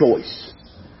 we are choice.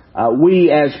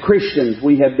 We as Christians,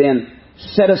 we have been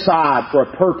set aside for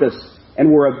a purpose,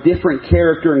 and we're of different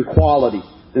character and quality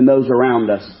than those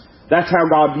around us. That's how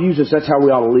God views us. That's how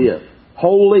we ought to live.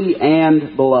 Holy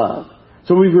and beloved.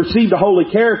 So we've received a holy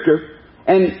character,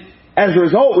 and as a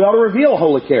result, we ought to reveal a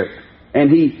holy character. And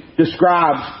he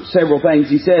describes several things.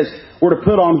 He says we're to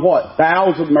put on what?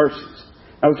 Bowels of mercies.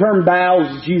 Now the term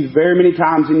bowels is used very many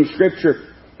times in your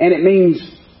Scripture, and it means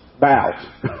bowels.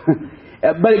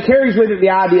 But it carries with it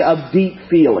the idea of deep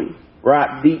feeling.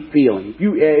 Right? Deep feeling.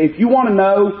 If you want to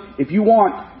know, if you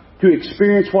want to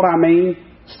experience what I mean,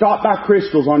 stop by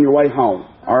Crystal's on your way home.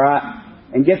 Alright?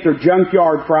 And get their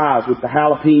junkyard fries with the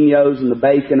jalapenos and the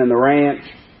bacon and the ranch.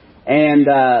 And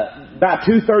about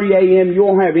 2:30 a.m. you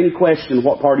won't have any question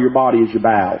what part of your body is your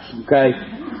bowels. Okay?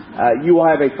 You will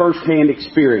have a first-hand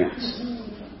experience.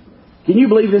 Can you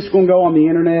believe this is going to go on the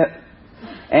internet?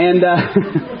 And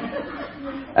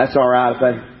that's alright.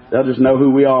 They'll just know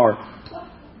who we are.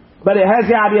 But it has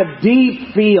the idea of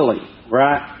deep feeling,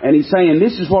 right? And he's saying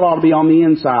this is what ought to be on the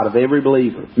inside of every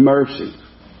believer. Mercy.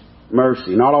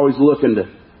 Mercy. Not always looking to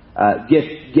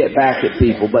get back at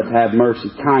people, but to have mercy.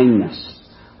 Kindness.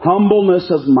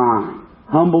 Humbleness of mind.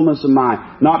 Humbleness of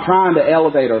mind. Not trying to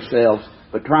elevate ourselves,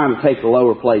 but trying to take the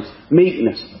lower place.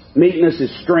 Meekness. Meekness is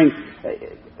strength.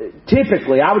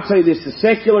 Typically, I would say this, the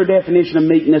secular definition of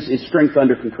meekness is strength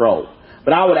under control.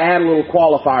 But I would add a little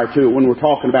qualifier to it when we're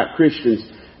talking about Christians.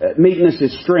 Meekness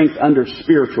is strength under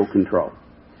spiritual control.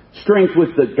 Strength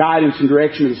with the guidance and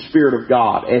direction of the Spirit of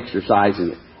God, exercising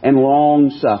it. And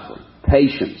long-suffering,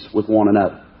 patience with one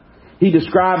another. He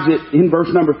describes it in verse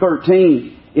number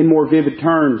 13 in more vivid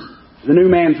terms. The new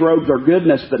man's robes are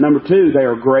goodness, but number 2, they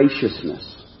are graciousness.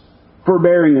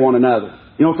 Forbearing one another.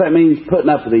 You know what that means? Putting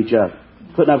up with each other.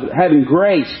 Having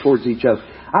grace towards each other.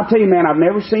 I tell you, man, I've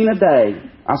never seen a day,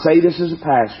 I say this as a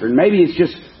pastor, and maybe it's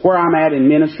just where I'm at in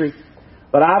ministry,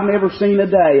 but I've never seen a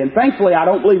day, and thankfully I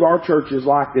don't believe our church is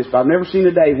like this, but I've never seen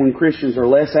a day when Christians are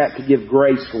less apt to give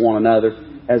grace to one another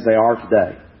as they are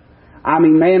today. I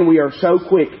mean, man, we are so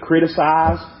quick to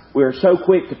criticize. We are so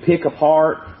quick to pick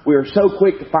apart. We are so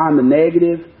quick to find the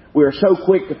negative. We are so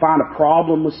quick to find a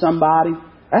problem with somebody.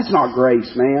 That's not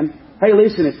grace, man. Hey,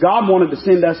 listen, if God wanted to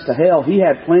send us to hell, He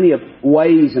had plenty of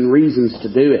ways and reasons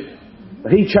to do it.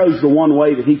 But He chose the one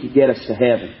way that He could get us to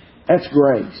heaven. That's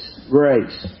grace.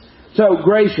 Grace. So,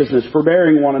 graciousness,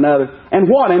 forbearing one another. And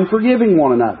what? And forgiving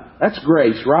one another. That's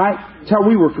grace, right? That's how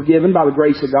we were forgiven by the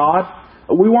grace of God.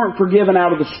 We weren't forgiven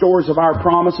out of the stores of our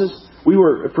promises. We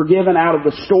were forgiven out of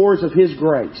the stores of His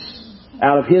grace,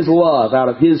 out of His love, out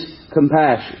of His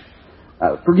compassion.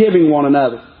 Forgiving one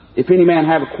another. If any man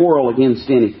have a quarrel against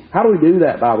any. How do we do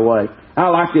that, by the way? I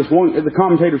like this. The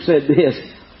commentator said this.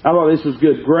 I thought this was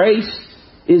good. Grace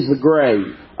is the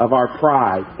grave of our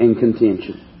pride and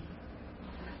contention.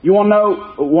 You want to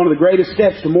know one of the greatest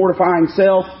steps to mortifying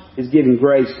self is giving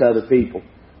grace to other people.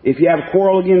 If you have a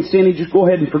quarrel against any, just go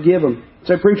ahead and forgive them.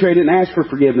 Say, preacher, they didn't ask for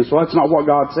forgiveness. Well, that's not what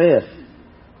God said.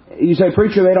 You say,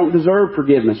 preacher, they don't deserve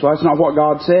forgiveness. Well, that's not what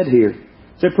God said here.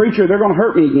 Say, preacher, they're going to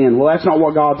hurt me again. Well, that's not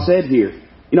what God said here.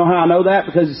 You know how I know that?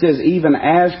 Because it says, even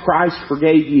as Christ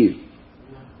forgave you.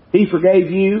 He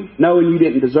forgave you knowing you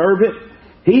didn't deserve it.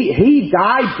 He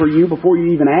died for you before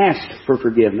you even asked for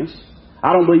forgiveness.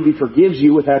 I don't believe He forgives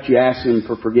you without you asking Him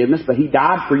for forgiveness, but He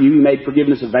died for you. He made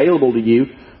forgiveness available to you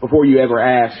before you ever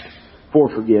asked for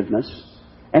forgiveness.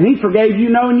 And He forgave you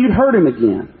knowing you'd hurt Him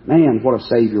again. Man, what a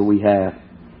Savior we have.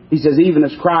 He says, even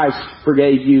as Christ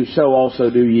forgave you, so also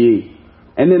do ye.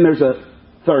 And then there's a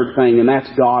third thing, and that's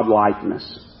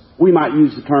godlikeness. We might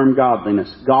use the term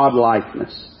godliness,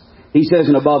 godlikeness. He says,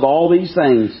 and above all these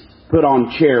things, put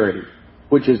on charity,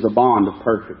 which is the bond of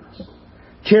perfectness.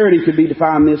 Charity could be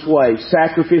defined this way: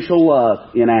 sacrificial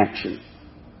love in action.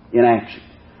 In action.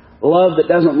 Love that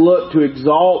doesn't look to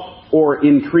exalt or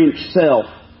entrench self,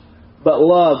 but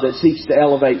love that seeks to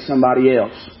elevate somebody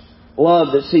else.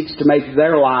 Love that seeks to make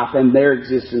their life and their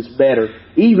existence better,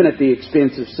 even at the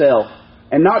expense of self.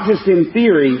 And not just in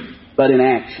theory, but in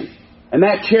action. And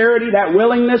that charity, that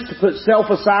willingness to put self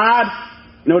aside,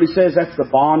 you know what he says? That's the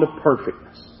bond of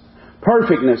perfectness.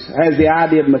 Perfectness has the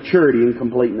idea of maturity and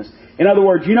completeness. In other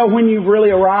words, you know when you've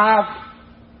really arrived?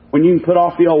 When you can put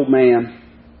off the old man,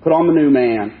 put on the new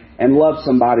man, and love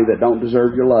somebody that don't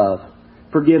deserve your love.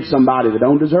 Forgive somebody that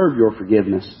don't deserve your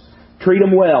forgiveness. Treat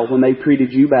them well when they've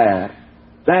treated you bad.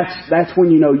 That's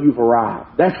when you know you've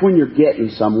arrived. That's when you're getting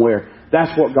somewhere.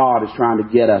 That's what God is trying to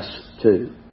get us to.